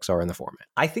best decks are in the format.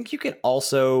 I think you can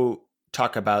also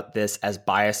talk about this as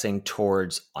biasing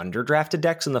towards underdrafted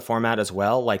decks in the format as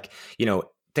well. Like,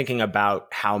 thinking about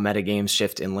how metagames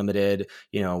shift in Limited,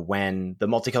 when the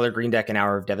multicolored green deck in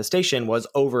Hour of Devastation was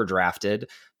overdrafted,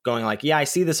 going like, yeah, I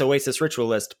see this Oasis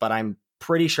Ritualist, but I'm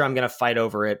pretty sure I'm going to fight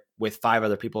over it with 5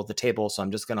 other people at the table. So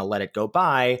I'm just going to let it go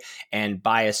by and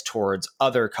bias towards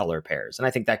other color pairs. And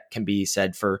I think that can be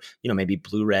said for, maybe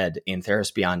blue-red in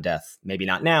Theros Beyond Death, maybe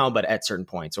not now, but at certain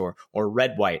points, or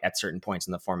red-white at certain points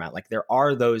in the format. Like, there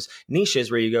are those niches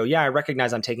where you go, yeah, I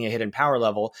recognize I'm taking a hidden power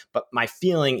level, but my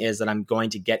feeling is that I'm going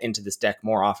to get into this deck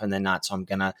more often than not. So I'm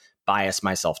going to bias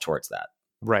myself towards that.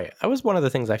 Right. That was one of the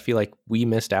things I feel like we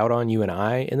missed out on, you and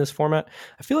I, in this format.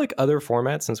 I feel like other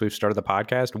formats, since we've started the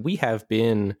podcast, we have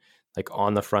been like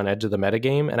on the front edge of the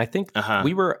metagame. And I think I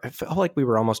felt like we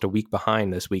were almost a week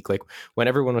behind this week. Like when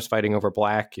everyone was fighting over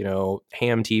black,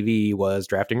 Ham TV was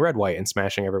drafting red, white and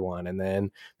smashing everyone. And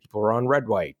then people were on red,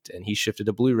 white and he shifted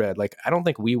to blue, red. Like, I don't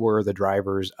think we were the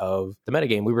drivers of the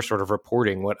metagame. We were sort of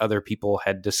reporting what other people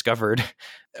had discovered,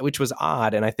 which was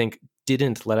odd. And I think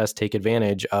didn't let us take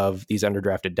advantage of these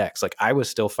underdrafted decks. Like, I was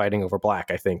still fighting over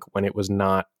black, I think, when it was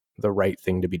not the right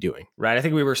thing to be doing. Right. I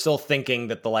think we were still thinking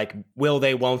that the will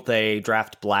they, won't they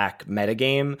draft black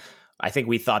metagame. I think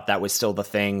we thought that was still the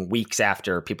thing weeks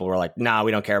after people were like, nah,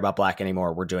 we don't care about black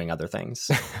anymore. We're doing other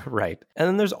things. Right. And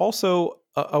then there's also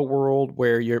a world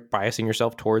where you're biasing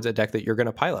yourself towards a deck that you're going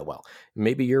to pilot well.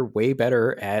 Maybe you're way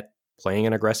better at playing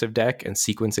an aggressive deck and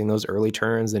sequencing those early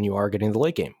turns than you are getting the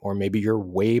late game. Or maybe you're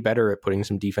way better at putting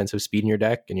some defensive speed in your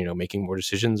deck and, making more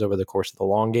decisions over the course of the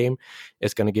long game.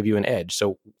 It's going to give you an edge.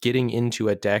 So getting into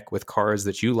a deck with cards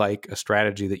that you like, a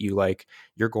strategy that you like,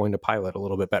 you're going to pilot a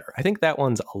little bit better. I think that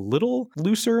one's a little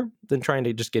looser than trying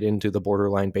to just get into the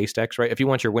borderline base decks, right? If you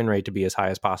want your win rate to be as high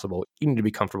as possible, you need to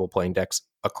be comfortable playing decks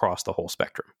across the whole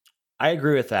spectrum. I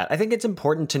agree with that. I think it's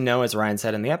important to know, as Ryan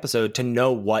said in the episode, to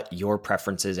know what your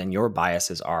preferences and your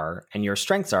biases are and your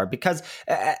strengths are, because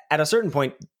at a certain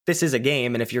point, this is a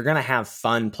game. And if you're going to have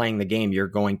fun playing the game, you're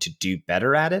going to do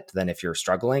better at it than if you're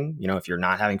struggling, if you're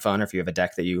not having fun or if you have a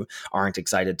deck that you aren't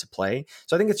excited to play.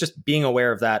 So I think it's just being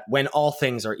aware of that when all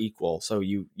things are equal. So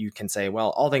you can say, well,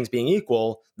 all things being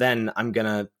equal, then I'm going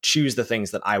to choose the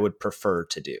things that I would prefer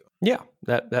to do. Yeah,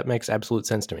 that makes absolute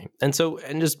sense to me. And so,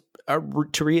 just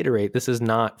to reiterate, this is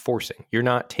not forcing. You're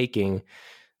not taking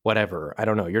whatever. I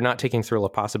don't know. You're not taking Thrill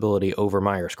of Possibility over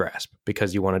Mire's Grasp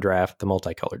because you want to draft the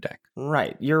multicolored deck.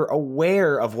 Right. You're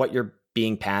aware of what you're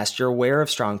being passed. You're aware of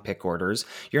strong pick orders.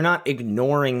 You're not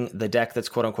ignoring the deck that's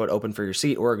quote unquote open for your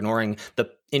seat or ignoring the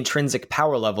intrinsic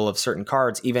power level of certain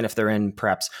cards, even if they're in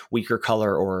perhaps weaker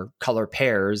color or color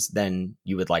pairs than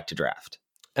you would like to draft.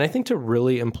 And I think to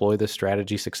really employ this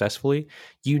strategy successfully,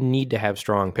 you need to have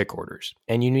strong pick orders.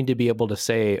 And you need to be able to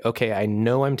say, okay, I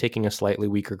know I'm taking a slightly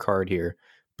weaker card here,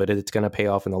 but it's going to pay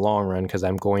off in the long run because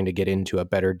I'm going to get into a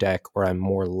better deck, or I'm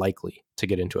more likely to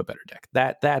get into a better deck.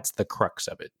 That's the crux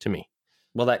of it to me.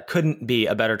 Well, that couldn't be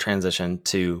a better transition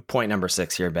to point number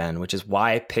 6 here, Ben, which is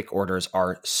why pick orders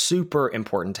are super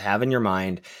important to have in your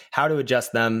mind, how to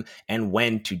adjust them, and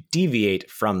when to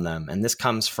deviate from them. And this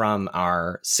comes from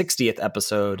our 60th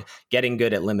episode, Getting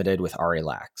Good at Limited with Ari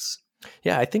Lax.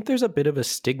 Yeah, I think there's a bit of a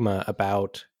stigma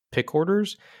about pick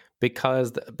orders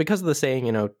because of the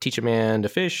saying, teach a man to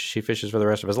fish, he fishes for the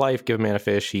rest of his life, give a man a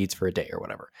fish, he eats for a day or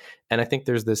whatever. And I think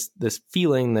there's this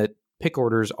feeling that pick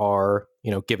orders are,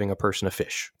 giving a person a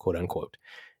fish, quote unquote.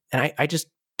 And I just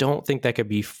don't think that could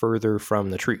be further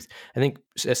from the truth. I think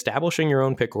establishing your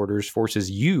own pick orders forces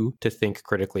you to think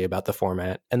critically about the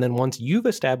format. And then once you've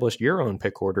established your own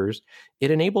pick orders,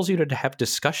 it enables you to have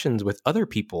discussions with other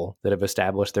people that have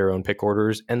established their own pick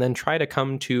orders and then try to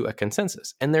come to a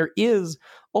consensus. And there is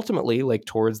ultimately, like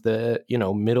towards the,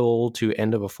 middle to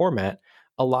end of a format,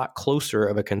 a lot closer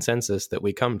of a consensus that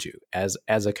we come to as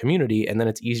a community, and then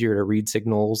it's easier to read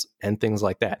signals and things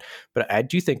like that. But I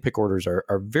do think pick orders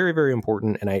are very, very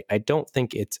important, and I don't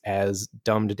think it's as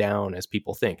dumbed down as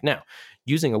people think. Now,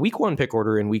 using a week 1 pick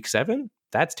order in week 7,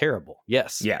 that's terrible.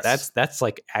 Yes. That's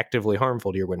like actively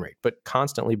harmful to your win rate, but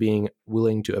constantly being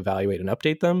willing to evaluate and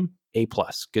update them, A+,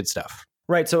 good stuff.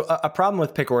 Right. So a problem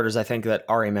with pick orders, I think that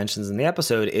Ari mentions in the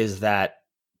episode, is that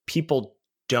people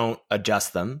don't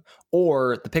adjust them,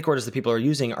 or the pick orders that people are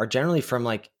using are generally from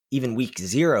like even week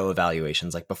 0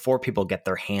 evaluations, like before people get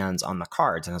their hands on the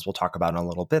cards. And as we'll talk about in a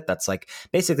little bit, that's like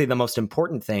basically the most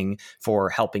important thing for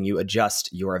helping you adjust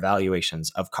your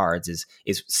evaluations of cards is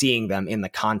seeing them in the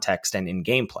context and in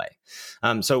gameplay.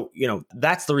 So,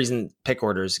 that's the reason pick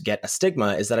orders get a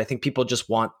stigma, is that I think people just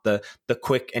want the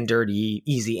quick and dirty,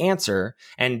 easy answer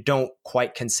and don't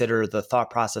quite consider the thought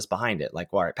process behind it.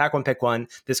 Like, well, all right, pack 1, pick 1,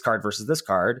 this card versus this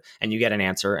card, and you get an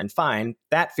answer, and fine.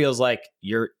 That feels like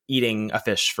you're eating a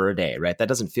fish for a day, right? That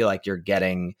doesn't feel like you're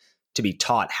getting to be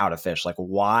taught how to fish. Like,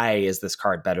 why is this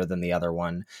card better than the other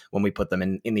one when we put them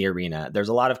in the arena? There's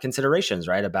a lot of considerations,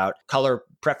 right, about color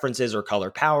preferences or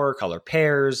color power, color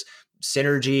pairs,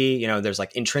 synergy. There's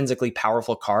like intrinsically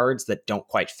powerful cards that don't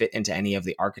quite fit into any of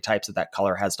the archetypes that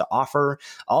color has to offer.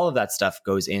 All of that stuff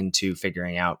goes into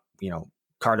figuring out,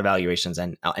 card evaluations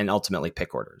and ultimately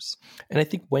pick orders. And I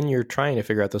think when you're trying to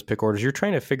figure out those pick orders, you're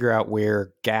trying to figure out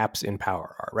where gaps in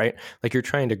power are, right? Like you're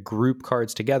trying to group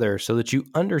cards together so that you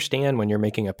understand when you're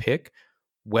making a pick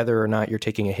whether or not you're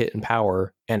taking a hit in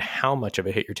power and how much of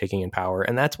a hit you're taking in power.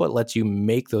 And that's what lets you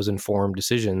make those informed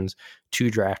decisions to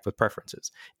draft with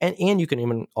preferences. And you can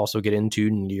even also get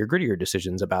into your grittier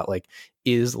decisions about like,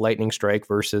 is Lightning Strike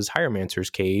versus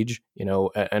Hieromancer's Cage,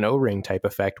 an O-ring type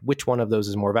effect, which one of those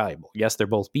is more valuable? Yes, they're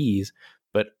both Bs,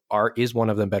 but is one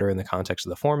of them better in the context of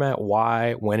the format?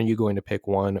 Why? When are you going to pick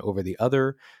one over the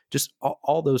other? Just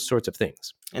all those sorts of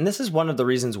things. And this is one of the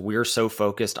reasons we're so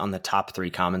focused on the top 3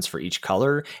 commons for each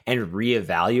color and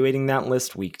reevaluating that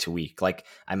list week to week. Like,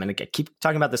 I'm going to keep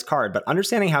talking about this card, but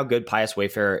understanding how good Pious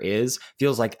Wayfarer is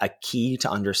feels like a key to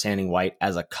understanding white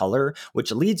as a color,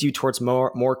 which leads you towards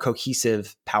more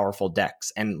cohesive, powerful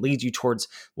decks, and leads you towards,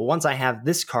 well, once I have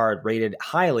this card rated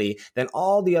highly, then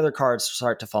all the other cards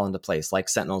start to fall into place, like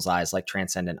Sentinel's Eyes, like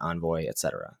Transcendent Envoy,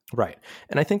 etc. Right.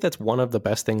 And I think that's one of the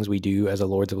best things we do as a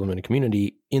Lords of Limited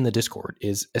community in the Discord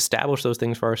is establish those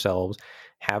things for ourselves,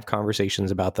 have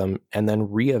conversations about them, and then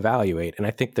reevaluate. And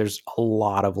I think there's a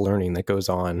lot of learning that goes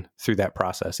on through that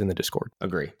process in the Discord.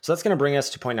 Agree. So that's going to bring us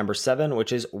to point number 7,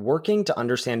 which is working to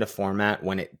understand a format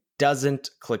when it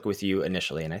doesn't click with you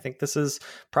initially. And I think this is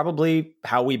probably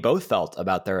how we both felt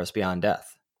about Theros Beyond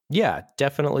Death. Yeah,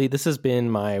 definitely. This has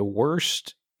been my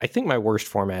worst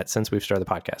format since we've started the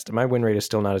podcast. My win rate is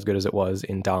still not as good as it was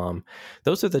in Dom.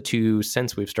 Those are the 2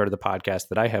 since we've started the podcast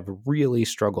that I have really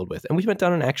struggled with. And we haven't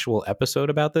done an actual episode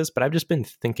about this, but I've just been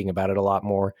thinking about it a lot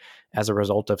more as a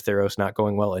result of Theros not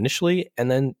going well initially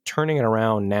and then turning it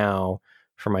around now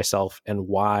for myself and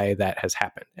why that has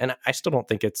happened. And I still don't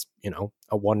think it's,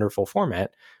 a wonderful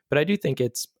format, but I do think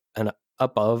it's an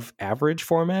above average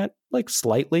format, like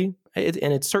slightly. And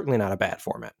it's certainly not a bad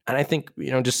format. And I think,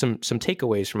 just some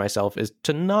takeaways for myself is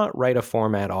to not write a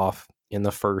format off in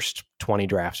the first 20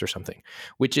 drafts or something,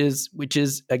 which is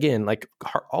again, like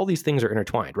all these things are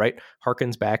intertwined, right?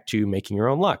 Harkens back to making your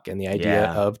own luck and the idea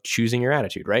of choosing your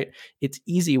attitude, right? It's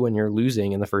easy when you're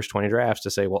losing in the first 20 drafts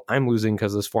to say, well, I'm losing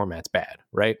because this format's bad,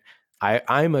 right?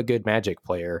 I'm a good Magic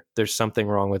player. There's something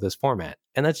wrong with this format.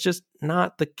 And that's just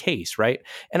not the case, right?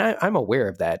 And I'm aware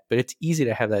of that, but it's easy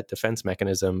to have that defense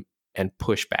mechanism and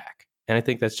push back. And I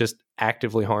think that's just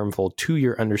actively harmful to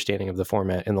your understanding of the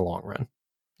format in the long run.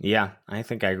 Yeah, I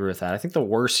think I agree with that. I think the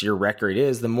worse your record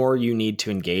is, the more you need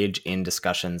to engage in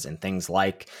discussions and things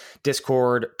like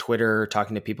Discord, Twitter,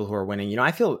 talking to people who are winning.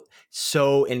 I feel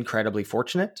so incredibly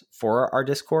fortunate for our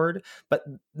Discord, but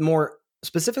more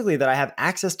specifically that I have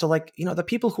access to the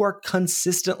people who are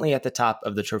consistently at the top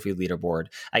of the trophy leaderboard.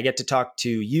 I get to talk to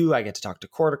you. I get to talk to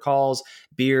Corticalls,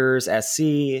 Beers,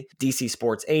 SC, DC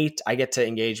Sports 8. I get to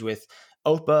engage with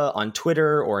Opa on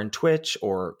Twitter or in Twitch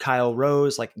or Kyle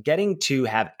Rose, getting to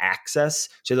have access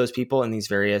to those people in these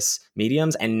various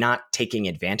mediums and not taking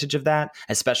advantage of that,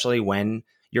 especially when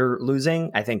you're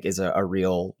losing, I think is a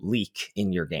real leak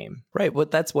in your game. Right. Well,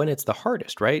 that's when it's the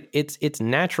hardest, right? It's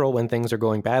natural when things are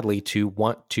going badly to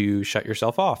want to shut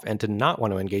yourself off and to not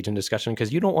want to engage in discussion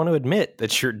because you don't want to admit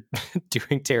that you're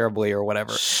doing terribly or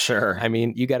whatever. Sure. I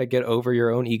mean, you got to get over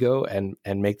your own ego and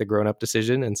make the grown-up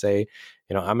decision and say,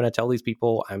 I'm going to tell these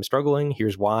people I'm struggling.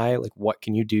 Here's why. What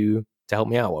can you do to help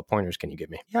me out? What pointers can you give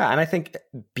me? Yeah, and I think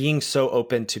being so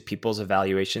open to people's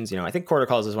evaluations, I think Quarter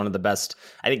Calls is one of the best.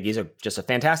 I think he's just a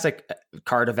fantastic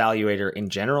card evaluator in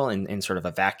general, in sort of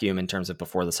a vacuum in terms of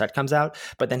before the set comes out.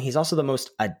 But then he's also the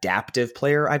most adaptive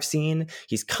player I've seen.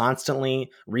 He's constantly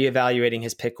reevaluating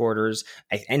his pick orders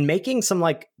and making some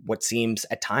like what seems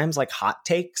at times like hot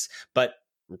takes, but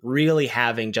really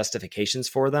having justifications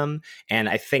for them. And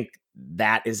I think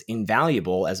that is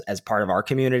invaluable as part of our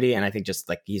community. And I think just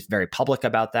like he's very public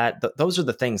about that. Those are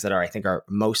the things that I think are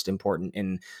most important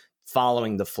in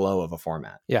following the flow of a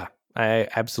format. Yeah, I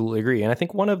absolutely agree. And I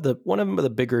think one of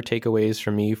the bigger takeaways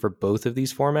for me for both of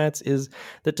these formats is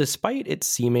that despite it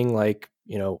seeming like,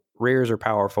 rares are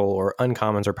powerful or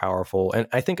uncommons are powerful, and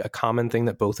I think a common thing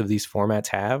that both of these formats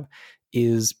have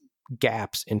is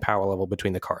gaps in power level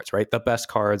between the cards, right? The best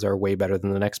cards are way better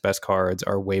than the next best cards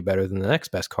are way better than the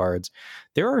next best cards.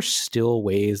 There are still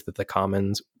ways that the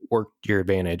commons work to your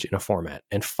advantage in a format,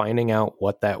 and finding out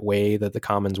what that way that the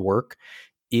commons work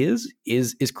is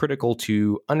critical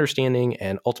to understanding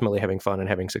and ultimately having fun and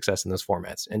having success in those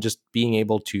formats, and just being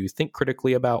able to think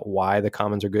critically about why the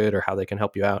commons are good or how they can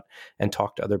help you out and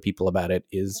talk to other people about it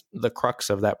is the crux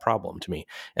of that problem to me.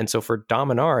 And so for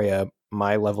Dominaria,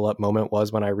 my level up moment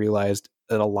was when I realized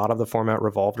that a lot of the format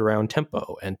revolved around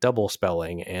tempo and double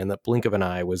spelling, and that Blink of an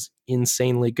Eye was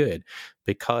insanely good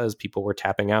because people were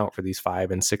tapping out for these 5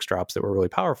 and 6 drops that were really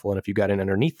powerful. And if you got in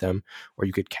underneath them, or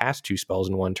you could cast 2 spells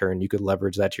in one turn, you could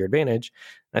leverage that to your advantage.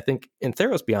 And I think in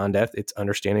Theros Beyond Death, it's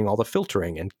understanding all the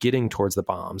filtering and getting towards the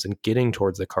bombs and getting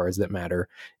towards the cards that matter.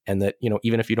 And that,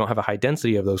 even if you don't have a high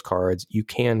density of those cards, you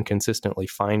can consistently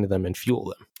find them and fuel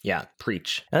them. Yeah,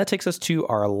 preach. And that takes us to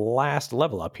our last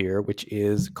level up here, which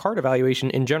is card evaluation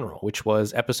in general, which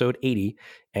was episode 80.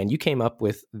 And you came up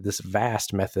with this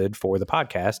vast method for the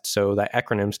podcast. So that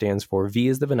acronym stands for V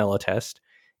is the vanilla test,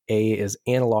 A is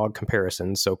analog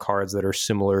comparison, so cards that are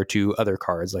similar to other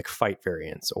cards like fight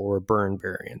variants or burn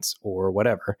variants or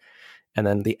whatever. And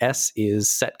then the S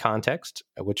is set context,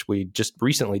 which we just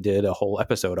recently did a whole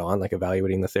episode on, like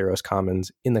evaluating the Theros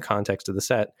commons in the context of the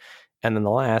set. And then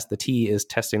the last, the T, is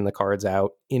testing the cards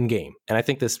out in game. And I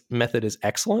think this method is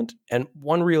excellent. And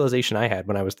one realization I had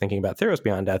when I was thinking about Theros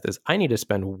Beyond Death is I need to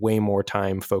spend way more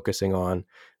time focusing on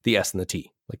the S and the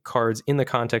T, like cards in the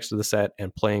context of the set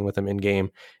and playing with them in game,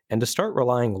 and to start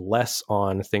relying less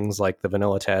on things like the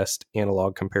vanilla test,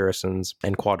 analog comparisons,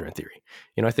 and quadrant theory.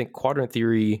 I think quadrant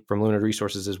theory from Limited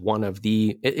Resources is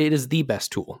it is the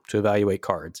best tool to evaluate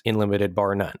cards in Limited,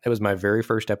 bar none. It was my very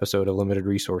first episode of Limited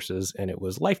Resources, and it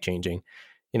was life-changing.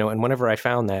 And whenever I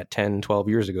found that 10, 12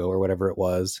 years ago or whatever it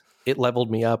was, it leveled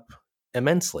me up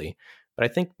immensely. But I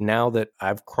think now that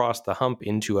I've crossed the hump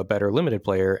into a better Limited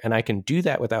player, and I can do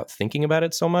that without thinking about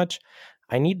it so much,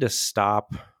 I need to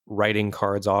stop writing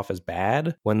cards off as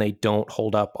bad when they don't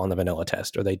hold up on the vanilla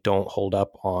test, or they don't hold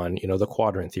up on, the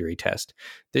quadrant theory test.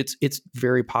 It's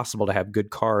very possible to have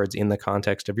good cards in the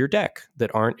context of your deck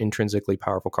that aren't intrinsically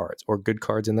powerful cards, or good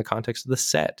cards in the context of the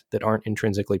set that aren't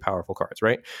intrinsically powerful cards,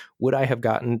 right? Would I have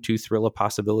gotten to Thrill of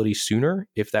Possibility sooner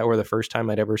if that were the first time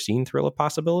I'd ever seen Thrill of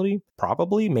Possibility?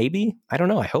 Probably, maybe. I don't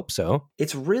know. I hope so.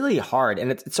 It's really hard.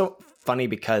 And it's so funny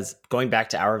because going back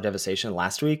to Hour of Devastation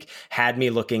last week had me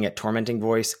looking at Tormenting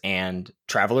Voice and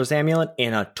Traveler's Amulet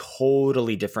in a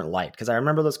totally different light. Because I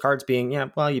remember those cards being,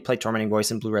 you play Tormenting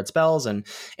Voice and blue-red spells, and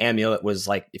Amulet was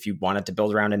like if you wanted to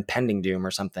build around Impending Doom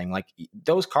or something. Like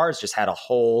those cards just had a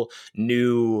whole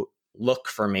new look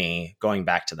for me going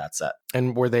back to that set.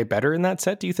 And were they better in that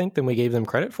set, do you think, than we gave them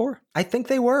credit for? I think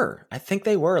they were. I think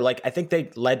they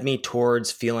led me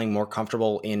towards feeling more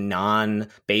comfortable in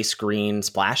non-base green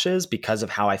splashes because of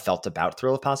how I felt about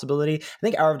Thrill of Possibility. I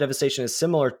think Hour of Devastation is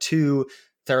similar to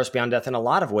Theros Beyond Death in a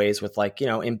lot of ways, with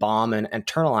Embalm and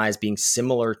Eternalize being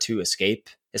similar to Escape,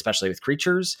 especially with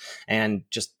creatures, and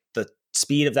just the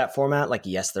speed of that format. Like,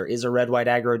 yes, there is a red-white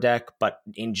aggro deck, but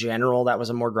in general, that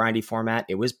was a more grindy format.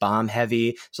 It was bomb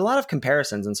heavy. There's a lot of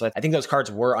comparisons. And so I think those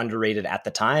cards were underrated at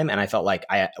the time. And I felt like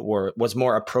I was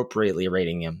more appropriately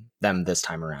rating them this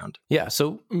time around. Yeah.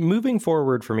 So moving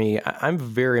forward for me, I'm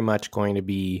very much going to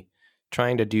be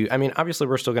trying to do, obviously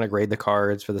we're still going to grade the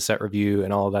cards for the set review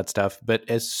and all of that stuff. But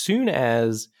as soon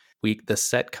as the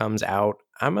set comes out,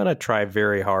 I'm going to try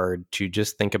very hard to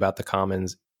just think about the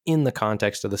commons in the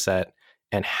context of the set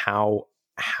and how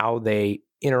they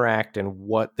interact and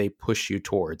what they push you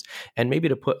towards, and maybe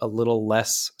to put a little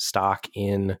less stock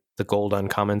in the gold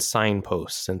uncommon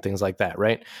signposts and things like that,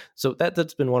 right? So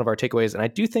that's been one of our takeaways, and I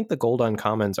do think the gold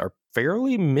uncommons are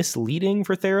fairly misleading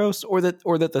for Theros, or that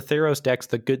the Theros decks,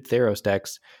 the good Theros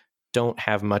decks, don't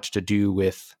have much to do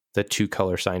with the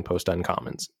 2-color signpost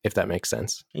uncommons, if that makes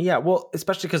sense. Yeah, well,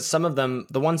 especially because some of them,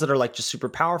 the ones that are like just super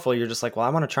powerful, you're just like, well, I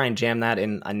want to try and jam that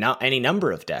in any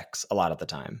number of decks a lot of the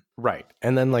time. Right.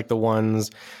 And then like the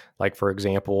ones like, for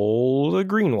example, the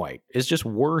green-white is just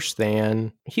worse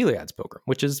than Heliod's Pilgrim,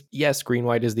 which is, yes,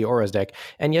 green-white is the Auras deck.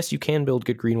 And yes, you can build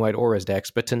good green-white Auras decks,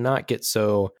 but to not get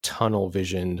so tunnel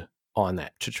visioned on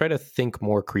that, to try to think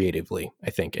more creatively, I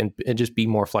think, and just be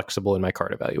more flexible in my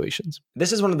card evaluations.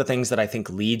 This is one of the things that I think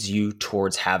leads you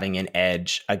towards having an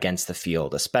edge against the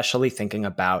field, especially thinking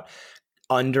about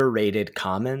underrated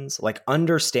commons, like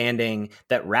understanding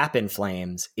that Wrap in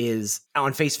Flames is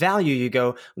on face value, you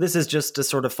go, this is just a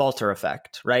sort of falter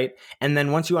effect, right? And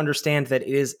then once you understand that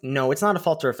it's not a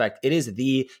falter effect, it is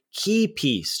the key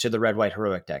piece to the red-white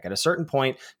heroic deck. At a certain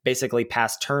point, basically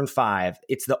past turn 5,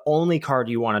 it's the only card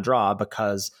you want to draw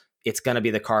because it's going to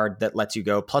be the card that lets you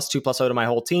go +2/+0 to my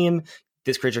whole team.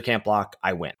 This creature can't block,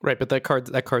 I win. Right, but that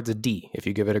card's a D if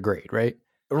you give it a grade, right?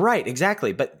 Right,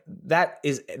 exactly. But that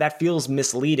feels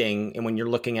misleading. And when you're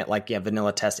looking at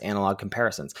vanilla test analog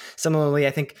comparisons. Similarly,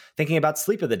 I think thinking about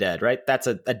Sleep of the Dead, right? That's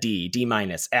a D,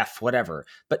 D-, F, whatever.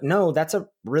 But no, that's a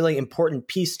really important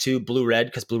piece to blue-red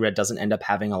because blue-red doesn't end up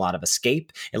having a lot of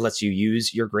escape. It lets you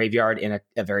use your graveyard in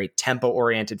a very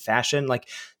tempo-oriented fashion. Like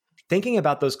thinking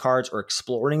about those cards or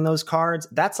exploring those cards,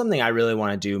 that's something I really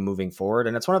want to do moving forward.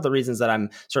 And it's one of the reasons that I'm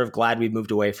sort of glad we've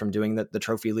moved away from doing the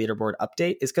trophy leaderboard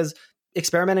update is because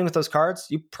experimenting with those cards,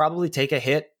 you probably take a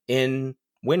hit in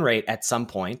win rate at some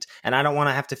point. And I don't want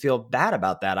to have to feel bad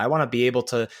about that. I want to be able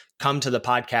to come to the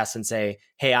podcast and say,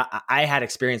 hey, I had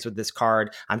experience with this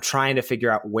card. I'm trying to figure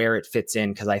out where it fits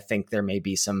in because I think there may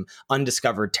be some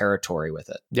undiscovered territory with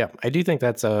it. Yeah, I do think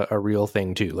that's a real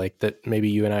thing too. Like that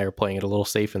maybe you and I are playing it a little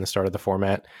safe in the start of the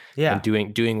format. Yeah.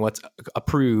 And doing what's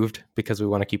approved because we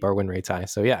want to keep our win rates high.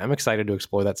 So yeah, I'm excited to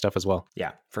explore that stuff as well.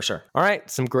 Yeah, for sure. All right,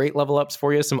 some great level ups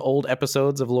for you. Some old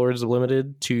episodes of Lords of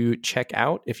Limited to check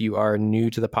out if you are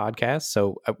new to the podcast.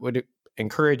 So I would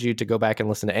encourage you to go back and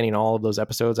listen to any and all of those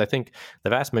episodes. I think the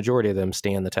vast majority of them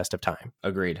stand the test of time.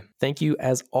 Agreed. Thank you,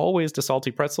 as always, to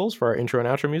Salty Pretzels for our intro and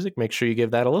outro music. Make sure you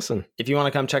give that a listen. If you want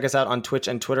to come check us out on Twitch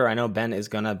and Twitter, I know Ben is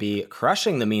going to be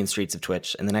crushing the mean streets of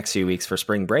Twitch in the next few weeks for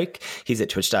spring break. He's at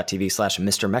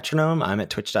twitch.tv/Mr. Metronome. I'm at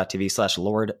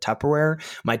twitch.tv/Lord Tupperware.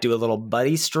 Might do a little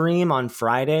buddy stream on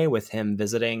Friday with him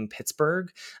visiting Pittsburgh.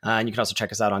 And you can also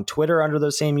check us out on Twitter under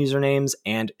those same usernames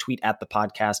and tweet at the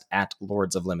podcast at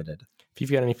Lords of Limited. If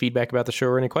you've got any feedback about the show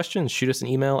or any questions, shoot us an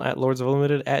email at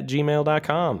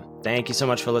lordsoflimited@gmail.com. Thank you so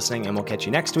much for listening, and we'll catch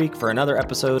you next week for another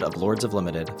episode of Lords of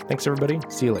Limited. Thanks, everybody.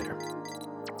 See you later.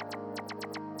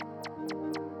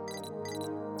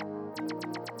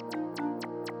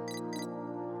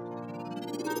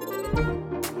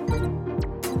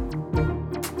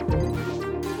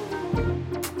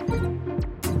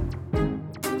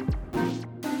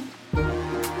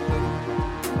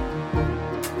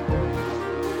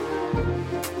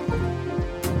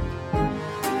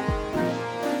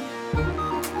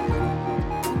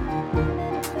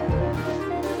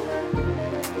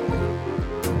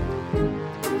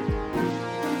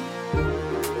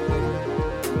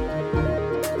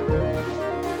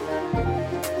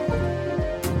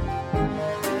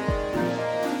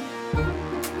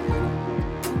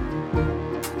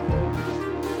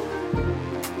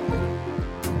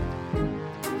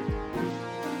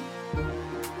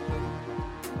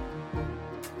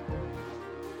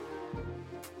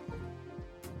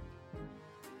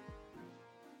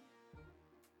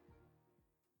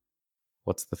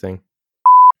 What's the thing?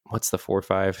 What's the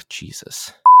 4/5?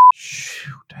 Jesus.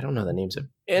 Shoot, I don't know the names of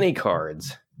any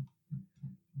cards.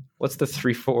 What's the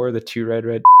 3/4, the 2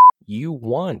 red? You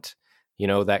want,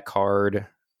 that card.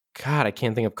 God, I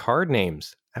can't think of card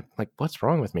names. I'm like, what's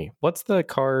wrong with me? What's the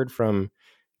card from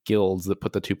Guilds that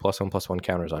put the 2+1/+1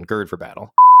 counters on? Gird for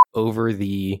Battle. Over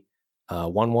the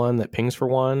 1/1 that pings for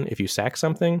 1 if you sack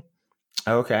something.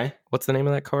 Okay. What's the name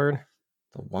of that card?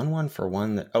 The 1/1 for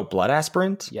 1. Blood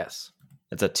Aspirant? Yes.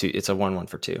 It's a 1/1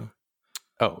 for 2.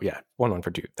 Oh, yeah. 1/1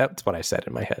 for 2. That's what I said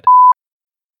in my head.